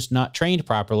were just not trained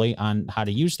properly on how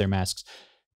to use their masks.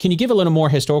 Can you give a little more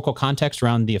historical context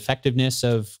around the effectiveness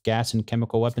of gas and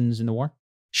chemical weapons in the war?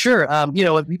 Sure.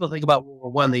 When people think about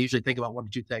World War I, they usually think about one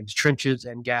of two things: trenches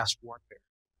and gas warfare.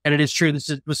 And it is true. This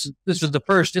was not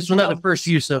the first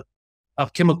use of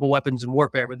chemical weapons in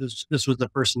warfare, but this was the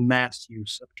first mass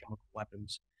use of chemical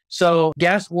weapons. So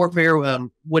gas warfare,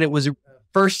 when it was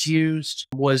first used,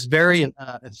 was very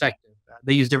effective.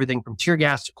 They used everything from tear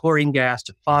gas to chlorine gas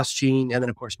to phosgene, and then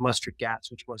of course mustard gas,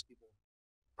 which most people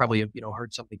probably have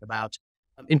heard something about.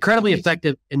 Incredibly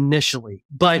effective initially,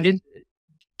 but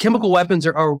chemical weapons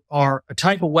are a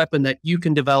type of weapon that you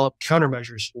can develop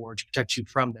countermeasures for to protect you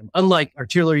from them. Unlike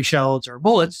artillery shells or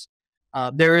bullets,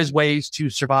 there is ways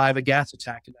to survive a gas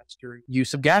attack, and that's through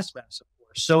use of gas masks, of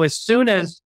course. So as soon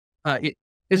as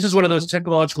this is one of those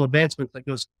technological advancements that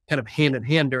goes kind of hand in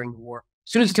hand during the war.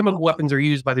 As soon as chemical weapons are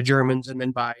used by the Germans and then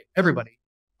by everybody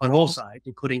on both sides,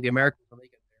 including the Americans when they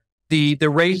get there, the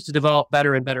race to develop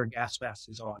better and better gas masks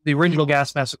is on. The original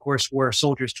gas masks, of course, were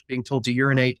soldiers being told to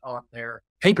urinate on their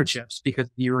handkerchiefs because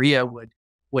the urea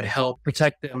would help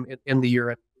protect them in the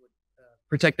urine,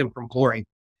 protect them from chlorine.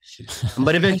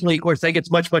 But eventually, of course, that gets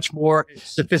much, much more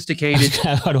sophisticated.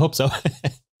 I'd hope so.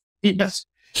 Yes.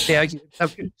 Yeah.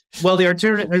 Well, the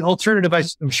alternative,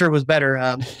 I'm sure, was better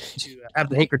to have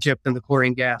the handkerchief than the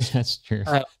chlorine gas. That's true.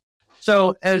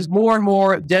 So as more and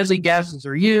more deadly gases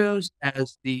are used,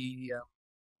 as the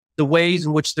ways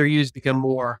in which they're used become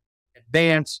more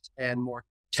advanced and more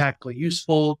tactically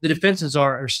useful, the defenses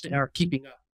are keeping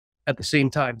up at the same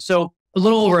time. So a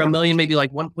little over 1 million, maybe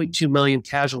like 1.2 million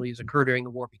casualties occur during the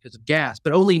war because of gas,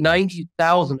 but only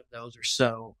 90,000 of those or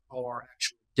so are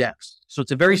actual deaths. So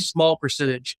it's a very small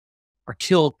percentage are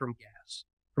killed from gas,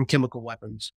 from chemical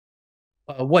weapons.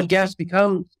 What gas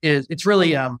becomes is it's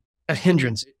really a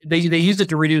hindrance. They use it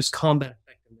to reduce combat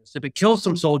effectiveness. If it kills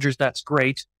some soldiers, that's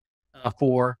great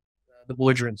for the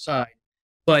belligerent side,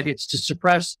 but it's to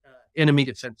suppress enemy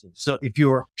defenses. So if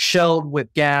you're shelled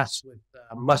with gas, with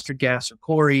mustard gas or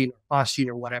chlorine or phosgene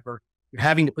or whatever, you're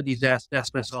having to put these gas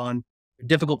masks on. They're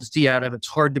difficult to see out of. It's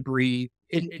hard to breathe.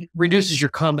 It reduces your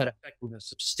combat effectiveness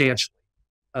substantially.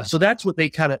 So that's what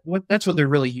that's what they're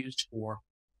really used for.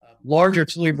 Large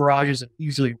artillery barrages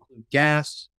usually include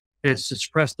gas. It's to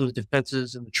suppress those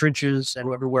defenses in the trenches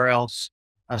and everywhere else,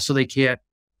 so they can't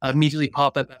immediately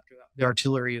pop up after the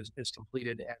artillery is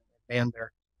completed and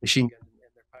their machine guns and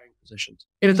their firing positions.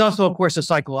 And it's also, of course, a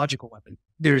psychological weapon.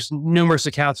 there's numerous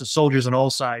accounts of soldiers on all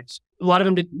sides. A lot of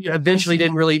them eventually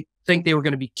didn't really think they were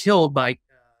going to be killed by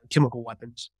chemical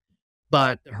weapons,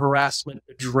 but the harassment,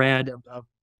 the dread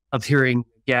of hearing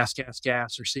gas,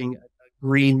 or seeing a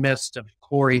green mist of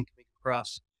chlorine coming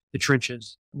across the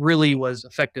trenches really was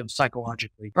effective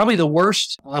psychologically. Probably the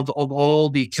worst of all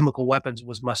the chemical weapons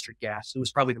was mustard gas. It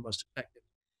was probably the most effective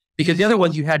because the other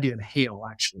ones you had to inhale,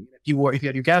 actually. If you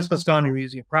had your gas mask on and you were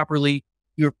using it properly,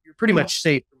 you're pretty much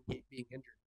safe from being injured.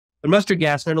 But mustard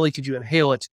gas, not only could you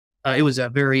inhale it, it was a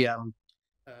very,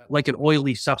 like an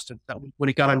oily substance that when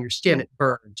it got on your skin, it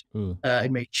burned.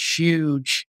 It made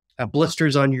huge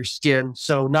blisters on your skin.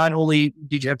 So not only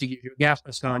did you have to get your gas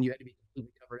mask on, you had to be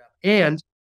completely covered up. And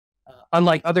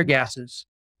unlike other gases,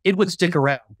 it would stick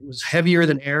around. It was heavier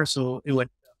than air, so it would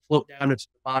float down into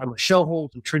the bottom of shell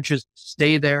holes and trenches,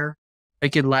 stay there. It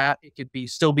could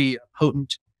still be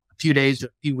potent a few days to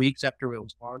a few weeks after it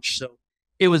was launched. So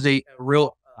it was a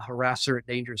real harasser and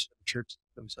dangerous for the church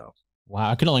themselves. Wow,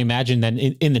 I can only imagine that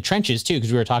in the trenches too,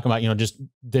 because we were talking about just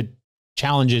the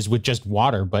challenges with just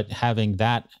water, but having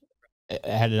that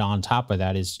added on top of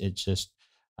that it's just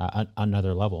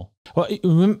another level. Well,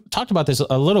 we talked about this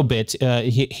a little bit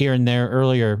here and there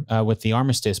earlier with the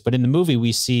armistice, but in the movie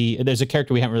we see there's a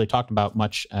character we haven't really talked about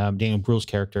much, Daniel Bruhl's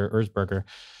character, Erzberger,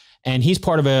 and he's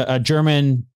part of a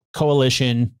German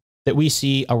coalition that we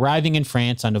see arriving in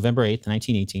France on November 8th,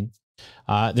 1918.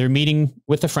 They're meeting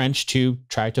with the French to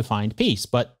try to find peace,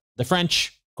 but the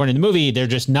French, according to the movie, they're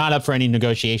just not up for any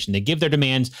negotiation. They give their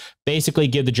demands, basically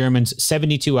give the Germans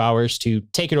 72 hours to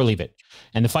take it or leave it.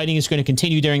 And the fighting is going to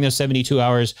continue during those 72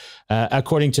 hours.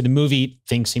 According to the movie,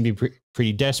 things seem to be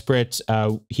pretty desperate.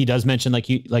 He does mention, like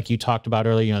you talked about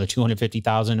earlier, the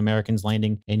 250,000 Americans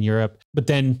landing in Europe. But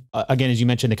then again, as you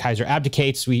mentioned, the Kaiser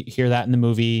abdicates. We hear that in the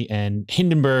movie, and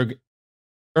Hindenburg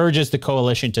urges the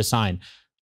coalition to sign.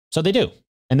 So they do.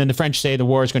 And then the French say the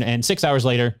war is going to end 6 hours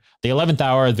later, the 11th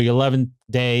hour, the 11th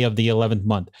day of the 11th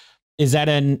month. Is that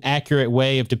an accurate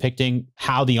way of depicting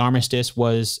how the armistice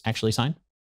was actually signed?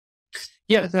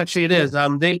 Yes, actually it is.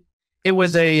 It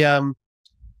was a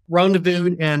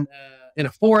rendezvous in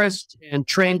a forest, and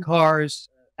train cars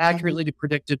accurately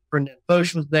predicted. Ferdinand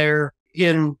Foch was there.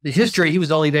 In the history, he was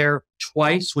only there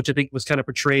twice, which I think was kind of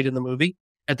portrayed in the movie.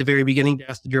 At the very beginning to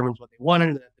ask the Germans what they wanted,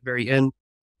 and at the very end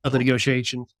of the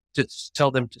negotiations to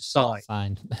tell them to sign.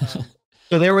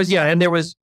 So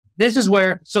this is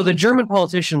where the German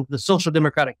politicians, the Social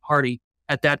Democratic Party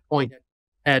at that point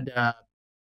had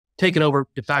taken over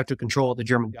de facto control of the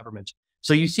German government.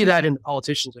 So you see that in the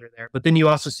politicians that are there, but then you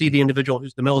also see the individual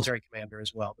who's the military commander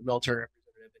as well, the military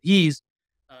representative. He's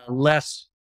less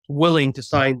willing to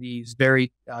sign these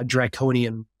very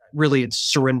draconian, really it's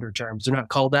surrender terms. They're not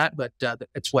called that, but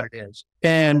it's what it is.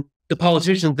 And the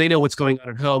politicians, they know what's going on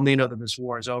at home. They know that this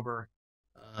war is over.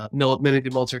 Many of the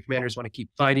military commanders want to keep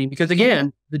fighting because,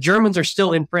 again, the Germans are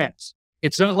still in France.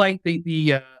 It's not like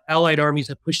the Allied armies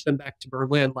have pushed them back to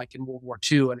Berlin like in World War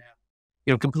II and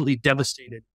have, completely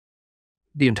devastated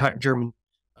the entire German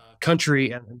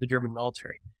country and the German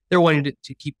military. They're wanting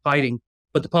to keep fighting,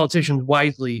 but the politicians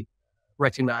wisely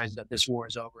recognize that this war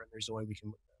is over and there's a way we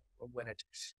can win it.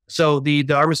 So the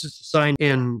armistice is signed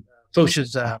in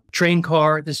Foch's train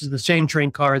car. This is the same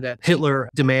train car that Hitler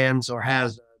demands or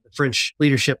has the French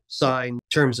leadership sign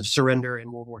terms of surrender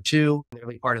in World War II, in the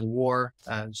early part of the war.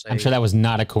 I'm sure that was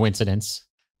not a coincidence.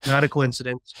 Not a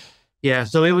coincidence. Yeah,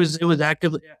 so it was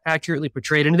accurately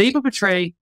portrayed. And they even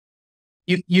portray,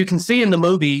 you can see in the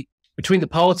movie between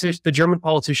the German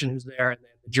politician who's there and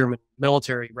the German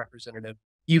military representative,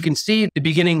 you can see the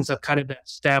beginnings of kind of that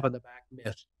stab in the back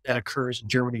myth that occurs in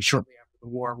Germany shortly after the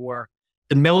war, where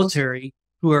the military,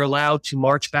 who are allowed to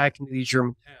march back into these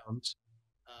German towns,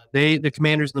 the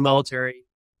commanders in the military,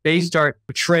 they start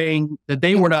portraying that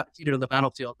they were not defeated on the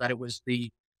battlefield, that it was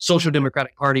the Social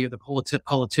Democratic Party or the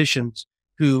politicians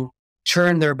who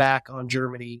turned their back on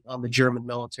Germany, on the German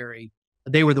military.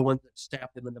 They were the ones that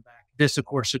stabbed them in the back. This, of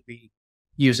course, would be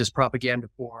used as propaganda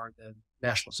for the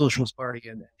National Socialist Party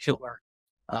and Hitler.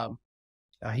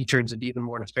 He turns into even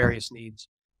more nefarious needs,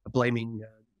 blaming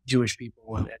Jewish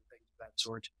people and things of that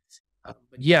sort. But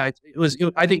yeah,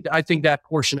 I think that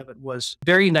portion of it was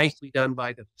very nicely done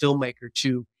by the filmmaker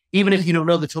too. Even if you don't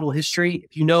know the total history,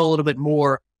 if you know a little bit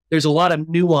more, there's a lot of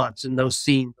nuance in those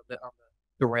scenes on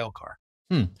the rail car.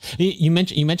 You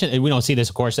mentioned, and we don't see this,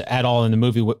 of course, at all in the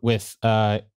movie with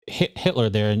Hitler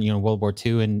there in World War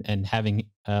II and having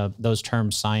those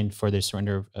terms signed for the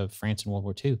surrender of France in World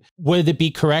War II. Would it be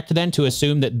correct then to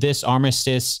assume that this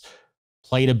armistice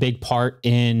played a big part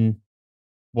in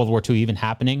World War II even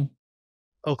happening?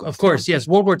 Oh, of course, yes.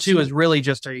 World War II is really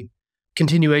just a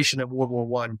continuation of World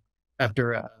War I.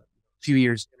 after a few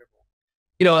years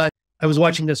interval. I was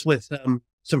watching this with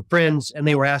some friends, and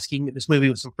they were asking this movie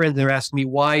with some friends. They were asking me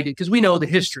why because we know the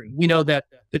history. We know that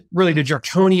really the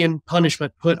draconian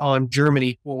punishment put on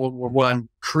Germany for World War I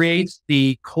creates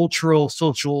the cultural,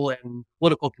 social, and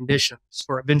political conditions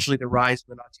for eventually the rise of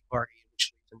the Nazi Party,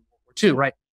 which leads into World War II,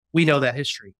 right? We know that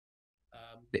history.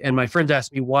 And my friends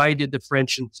asked me, why did the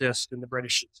French insist and the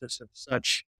British insist on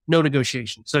such no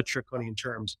negotiation, such draconian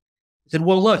terms? I said,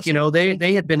 well, look,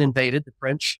 they had been invaded, the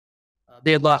French.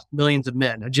 They had lost millions of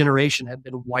men. A generation had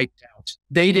been wiped out.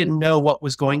 They didn't know what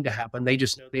was going to happen. They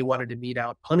just know they wanted to mete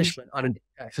out punishment on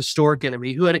a historic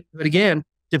enemy who had again,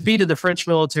 defeated the French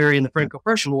military in the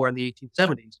Franco-Prussian War in the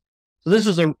 1870s. So this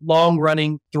was a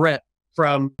long-running threat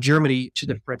from Germany to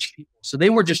the French people. So they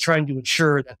were just trying to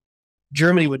ensure that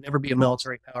Germany would never be a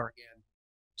military power again,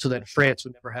 so that France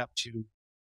would never have to,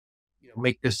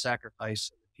 make this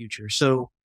sacrifice in the future. So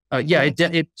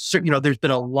there's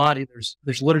been a lot of,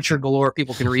 there's literature galore.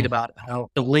 People can read about how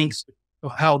the links,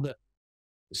 how the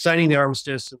signing the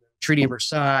armistice and the Treaty of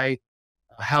Versailles,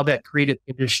 how that created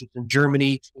conditions in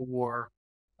Germany for,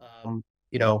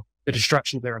 the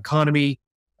destruction of their economy,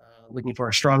 looking for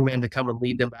a strong man to come and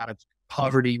lead them out of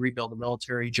poverty, rebuild the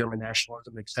military, German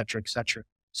nationalism, et cetera, et cetera.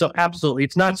 So absolutely.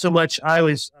 It's not so much, I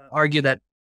always argue that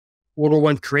World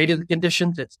War I created the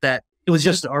conditions. It's that it was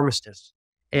just an armistice.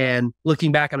 And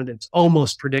looking back on it, it's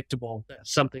almost predictable that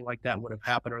something like that would have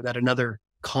happened or that another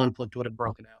conflict would have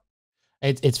broken out.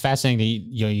 It's fascinating that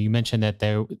you mentioned that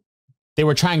they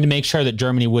were trying to make sure that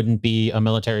Germany wouldn't be a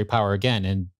military power again,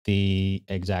 and the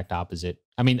exact opposite.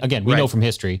 I mean, again, we know from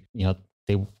history,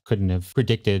 they couldn't have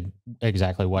predicted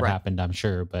exactly what happened, I'm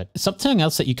sure. But something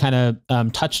else that you kind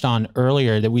of touched on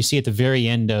earlier that we see at the very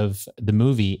end of the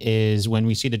movie is when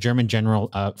we see the German general,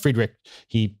 Friedrich,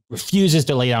 he refuses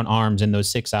to lay down arms in those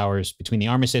 6 hours between the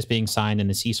armistice being signed and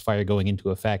the ceasefire going into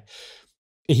effect.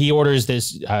 He orders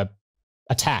this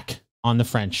attack on the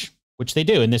French, which they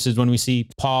do. And this is when we see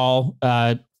Paul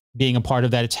being a part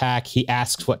of that attack. He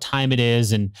asks what time it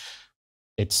is, and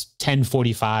it's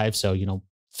 10:45. So,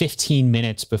 15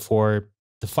 minutes before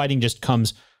the fighting just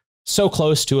comes so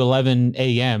close to 11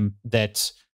 a.m. that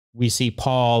we see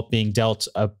Paul being dealt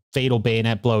a fatal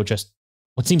bayonet blow just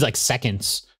what seems like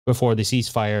seconds before the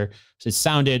ceasefire. So it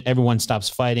sounded, everyone stops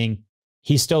fighting.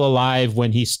 He's still alive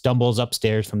when he stumbles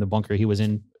upstairs from the bunker he was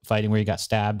in fighting where he got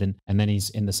stabbed, and then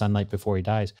he's in the sunlight before he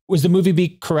dies. Was the movie be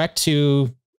correct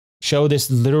to show this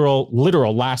literal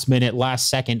last minute, last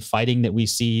second fighting that we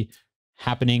see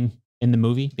happening in the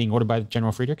movie being ordered by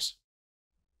General Friedrichs?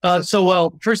 First of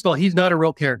all, he's not a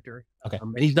real character. Okay.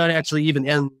 And he's not actually even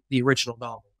in the original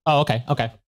novel. Oh, okay.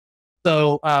 Okay.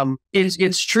 So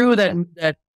it's true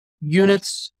that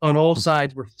units on all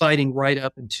sides were fighting right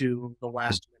up into the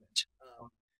last minute.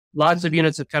 Lots of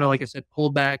units have kind of, like I said,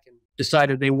 pulled back and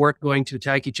decided they weren't going to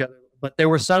attack each other. But there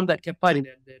were some that kept fighting.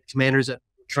 The commanders that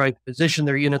were trying to position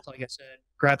their units, like I said,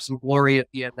 grab some glory at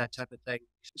the end, that type of thing.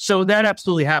 So that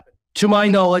absolutely happened. To my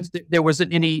knowledge, there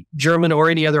wasn't any German or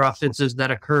any other offenses that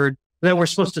occurred that were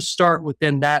supposed to start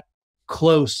within that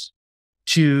close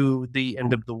to the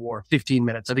end of the war, 15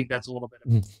 minutes. I think that's a little bit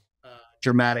of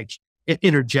dramatic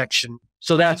interjection.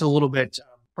 So that's a little bit,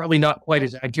 probably not quite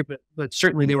as accurate, but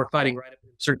certainly they were fighting right up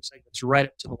in certain segments, right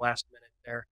up to the last minute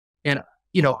there. And,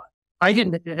 I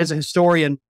didn't, as a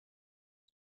historian,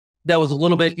 that was a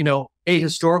little bit,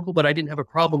 ahistorical, but I didn't have a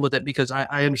problem with it because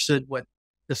I understood what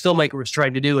the filmmaker was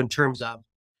trying to do in terms of,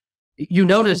 you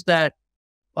notice that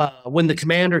when the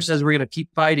commander says we're going to keep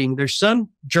fighting, there's some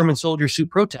German soldiers who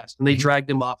protest and they drag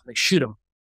them off and they shoot them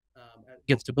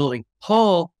against a building.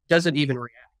 Paul doesn't even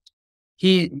react.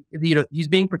 He's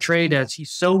being portrayed as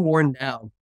he's so worn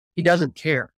down. He doesn't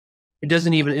care. It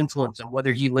doesn't even influence him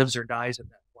whether he lives or dies at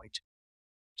that point.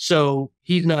 So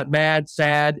he's not mad,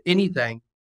 sad, anything.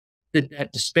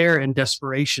 That despair and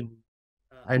desperation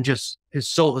and just his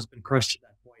soul has been crushed at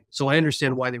that point. So I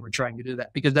understand why they were trying to do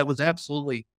that, because that was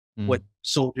absolutely what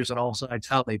soldiers on all sides,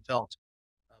 how they felt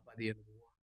by the end of the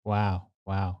war.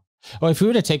 Wow. Well, if we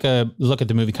were to take a look at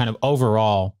the movie kind of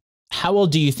overall, how well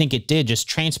do you think it did just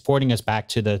transporting us back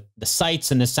to the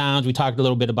sights and the sounds? We talked a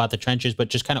little bit about the trenches, but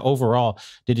just kind of overall,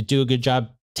 did it do a good job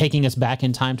taking us back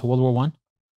in time to World War I?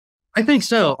 I think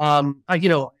so.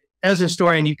 As a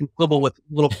historian, you can quibble with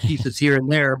little pieces here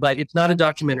and there, but it's not a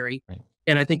documentary. Right.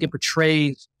 And I think it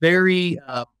portrays very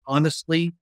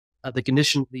honestly the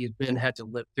conditions these men had to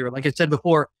live through. Like I said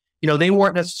before, they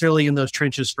weren't necessarily in those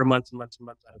trenches for months and months and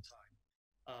months at a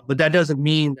time. But that doesn't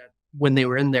mean that when they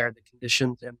were in there, the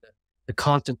conditions and the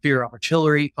constant fear of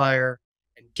artillery fire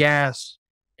and gas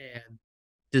and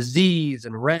disease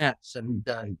and rats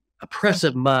and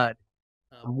oppressive mud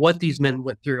what these men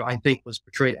went through, I think, was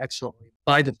portrayed excellently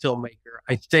by the filmmaker.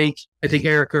 I think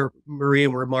Erich Maria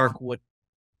Remarque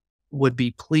would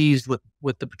be pleased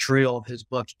with the portrayal of his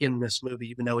book in this movie,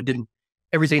 even though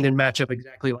everything didn't match up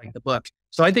exactly like the book.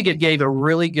 So I think it gave a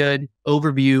really good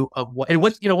overview of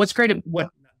what's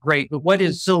great, but what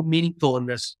is so meaningful in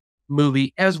this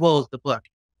movie as well as the book.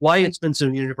 Why it's been so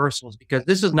universal is because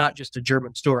this is not just a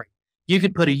German story. You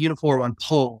could put a uniform on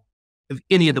pole of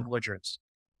any of the belligerents,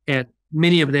 and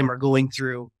many of them are going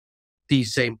through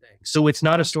these same things. So it's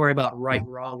not a story about right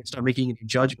and wrong. It's not making any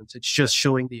judgments. It's just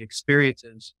showing the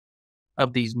experiences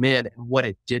of these men and what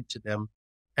it did to them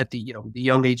at the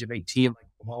young age of 18, like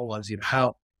Paul was,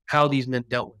 how these men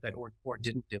dealt with it or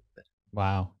didn't deal with it.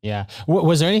 Wow. Yeah.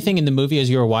 Was there anything in the movie as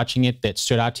you were watching it that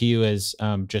stood out to you as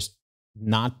just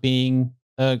not being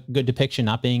a good depiction,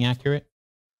 not being accurate?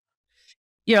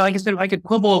 Yeah, like I said, I could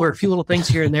quibble over a few little things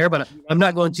here and there, but I'm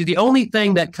not going to. The only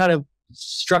thing that kind of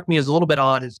struck me as a little bit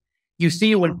odd is you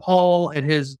see when Paul and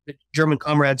his German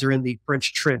comrades are in the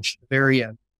French trench at the very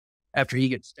end after he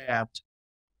gets stabbed,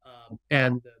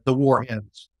 and the war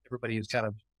ends. Everybody is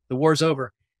the war's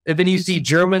over. And then you see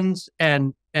Germans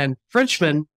and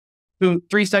Frenchmen who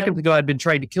 3 seconds ago had been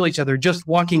trying to kill each other, just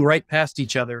walking right past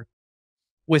each other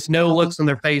with no looks on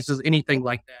their faces, anything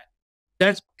like that.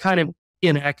 That's kind of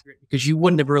inaccurate because you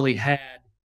wouldn't have really had,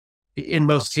 in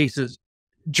most cases,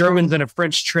 Germans in a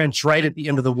French trench right at the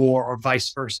end of the war or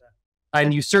vice versa.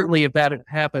 And you certainly, if that had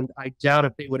happened, I doubt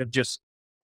if they would have just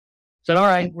said, all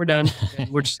right, we're done. And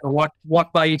we're just going to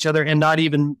walk by each other and not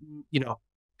even,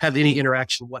 have any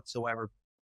interaction whatsoever.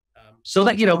 So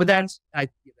that, but that's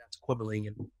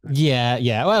quibbling.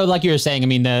 Yeah. Well, like you were saying, I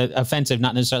mean, the offensive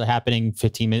not necessarily happening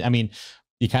 15 minutes. I mean,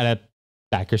 you kind of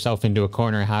back yourself into a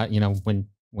corner,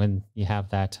 when you have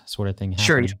that sort of thing happening.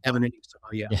 Sure, you have an ending somehow,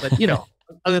 yeah. But,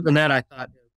 other than that, I thought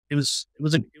it was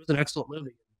an excellent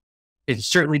movie. It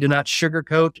certainly did not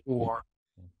sugarcoat or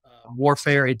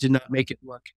warfare. It did not make it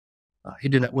look,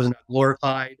 was not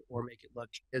glorified or make it look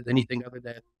as anything other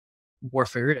than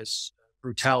warfare is.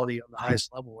 Brutality on the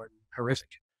highest level and horrific.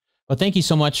 Well, thank you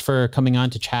so much for coming on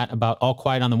to chat about All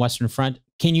Quiet on the Western Front.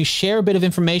 Can you share a bit of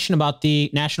information about the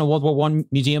National World War I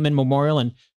Museum and Memorial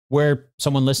and where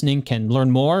someone listening can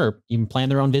learn more or even plan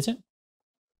their own visit?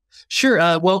 Sure.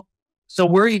 So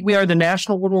we are the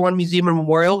National World War I Museum and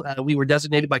Memorial. We were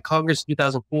designated by Congress in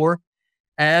 2004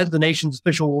 as the nation's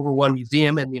official World War I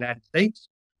museum in the United States.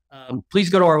 Please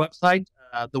go to our website,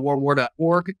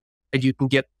 thewarwar.org, and you can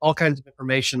get all kinds of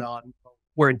information on.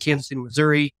 We're in Kansas City,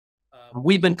 Missouri.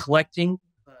 We've been collecting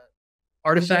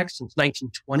artifacts since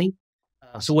 1920.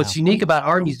 So what's unique about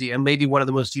our museum, maybe one of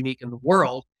the most unique in the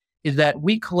world, is that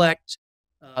we collect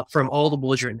from all the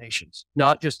belligerent nations,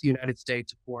 not just the United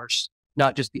States, of course,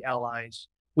 not just the Allies.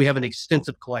 We have an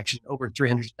extensive collection, over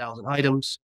 300,000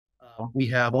 items. We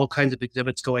have all kinds of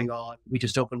exhibits going on. We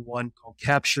just opened one called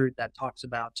Captured that talks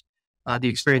about the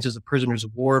experiences of prisoners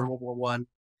of war in World War I.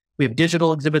 We have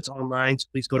digital exhibits online, so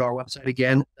please go to our website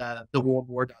again,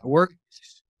 thewarwar.org.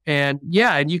 And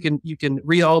you can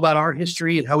read all about our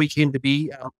history and how we came to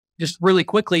be. Just really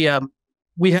quickly,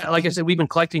 like I said, we've been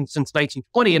collecting since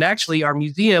 1920, and actually our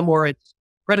museum or its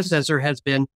predecessor has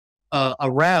been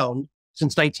around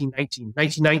since 1919.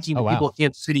 1919, the people of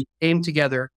Kansas City came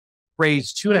together,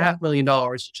 raised $2.5 million,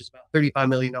 which is about $35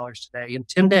 million today, in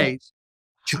 10 days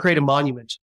to create a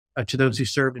monument to those who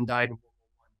served and died in World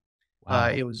War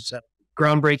I. Wow. It was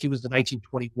groundbreaking. It was in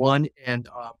 1921, and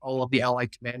all of the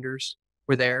Allied commanders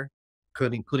were there,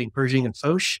 including Pershing and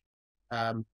Foch.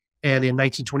 And in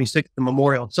 1926, the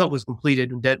memorial itself was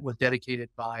completed and was dedicated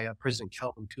by President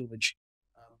Calvin Coolidge.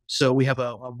 So we have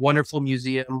a wonderful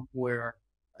museum. We're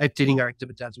updating our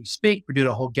exhibits as we speak. We're doing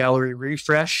a whole gallery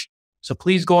refresh. So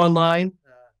please go online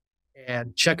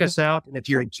and check us out. And if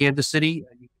you're in Kansas City,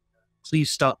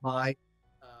 please stop by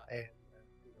and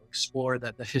explore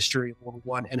the history of World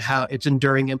War I and how its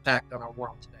enduring impact on our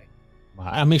world today. Wow.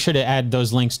 I'll make sure to add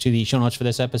those links to the show notes for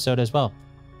this episode as well.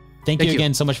 Thank you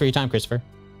again so much for your time, Christopher.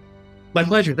 My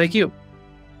pleasure. Thank you.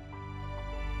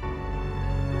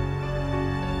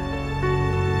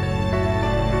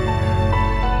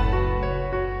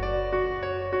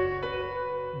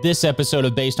 This episode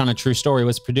of Based on a True Story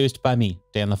was produced by me,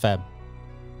 Dan Lefebvre.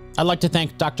 I'd like to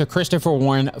thank Dr. Christopher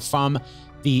Warren from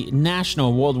the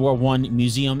National World War I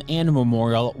Museum and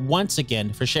Memorial once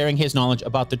again for sharing his knowledge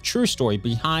about the true story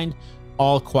behind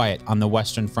All Quiet on the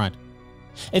Western Front.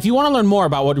 If you want to learn more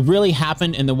about what really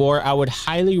happened in the war, I would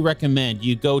highly recommend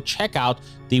you go check out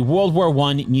the World War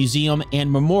I Museum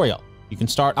and Memorial. You can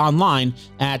start online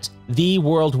at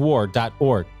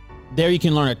theworldwar.org. There you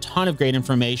can learn a ton of great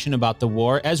information about the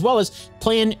war, as well as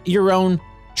plan your own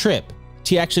trip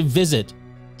to actually visit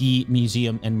the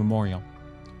museum and memorial.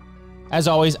 As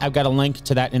always, I've got a link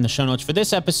to that in the show notes for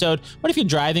this episode. But if you're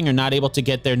driving or not able to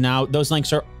get there now, those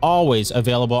links are always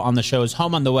available on the show's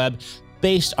home on the web,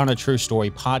 based on a true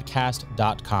story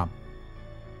podcast.com.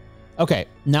 Okay,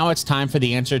 now it's time for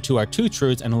the answer to our 2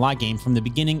 truths and a lie game from the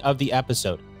beginning of the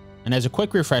episode. And as a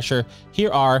quick refresher,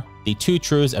 here are the 2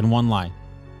 truths and 1 lie.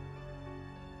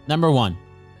 Number 1,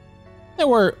 there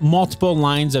were multiple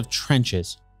lines of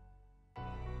trenches.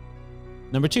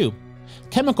 Number 2,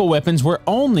 chemical weapons were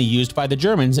only used by the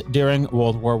Germans during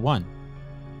World War I.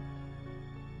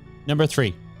 Number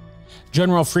 3,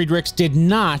 General Friedrichs did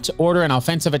not order an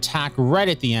offensive attack right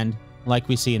at the end like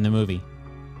we see in the movie.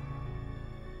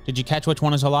 Did you catch which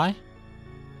one is a lie?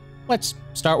 Let's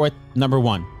start with number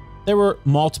 1. There were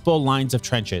multiple lines of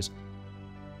trenches.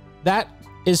 That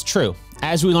is true.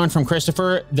 As we learned from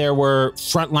Christopher, there were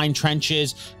frontline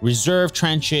trenches, reserve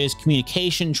trenches,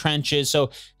 communication trenches, so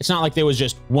it's not like there was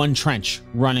just one trench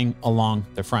running along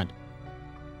the front.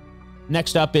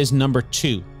 Next up is number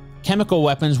 2. Chemical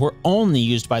weapons were only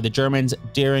used by the Germans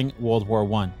during World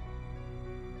War I.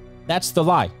 That's the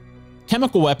lie.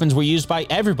 Chemical weapons were used by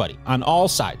everybody on all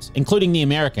sides, including the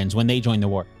Americans when they joined the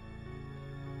war.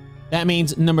 That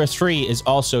means number 3 is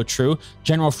also true.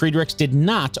 General Friedrichs did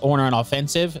not order an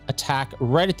offensive attack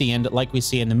right at the end like we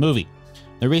see in the movie.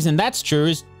 The reason that's true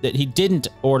is that he didn't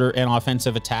order an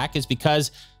offensive attack is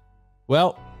because,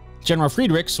 well, General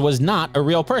Friedrichs was not a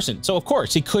real person. So of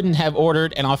course he couldn't have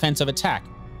ordered an offensive attack.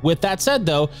 With that said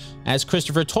though, as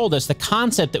Christopher told us, the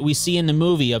concept that we see in the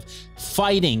movie of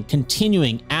fighting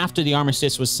continuing after the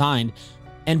armistice was signed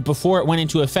and before it went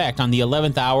into effect on the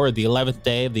 11th hour, the 11th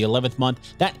day of the 11th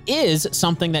month, that is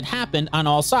something that happened on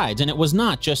all sides. And it was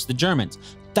not just the Germans.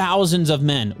 Thousands of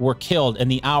men were killed in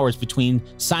the hours between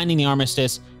signing the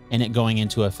armistice and it going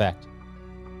into effect.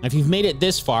 If you've made it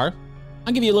this far,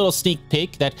 I'll give you a little sneak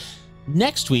peek that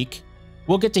next week,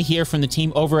 we'll get to hear from the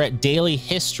team over at Daily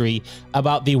History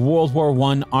about the World War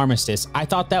I armistice. I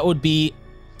thought that would be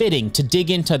fitting to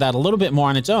dig into that a little bit more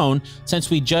on its own,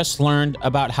 since we just learned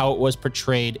about how it was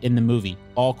portrayed in the movie,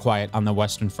 All Quiet on the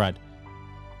Western Front.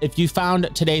 If you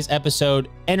found today's episode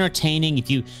entertaining,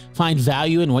 if you find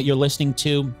value in what you're listening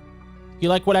to, if you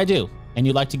like what I do and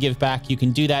you'd like to give back, you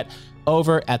can do that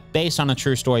over at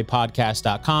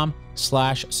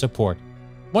basedonatruestorypodcast.com/support.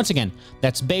 Once again,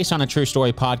 that's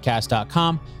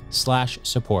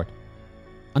basedonatruestorypodcast.com/support.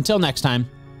 Until next time,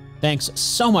 thanks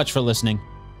so much for listening,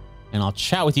 and I'll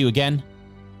chat with you again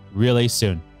really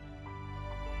soon.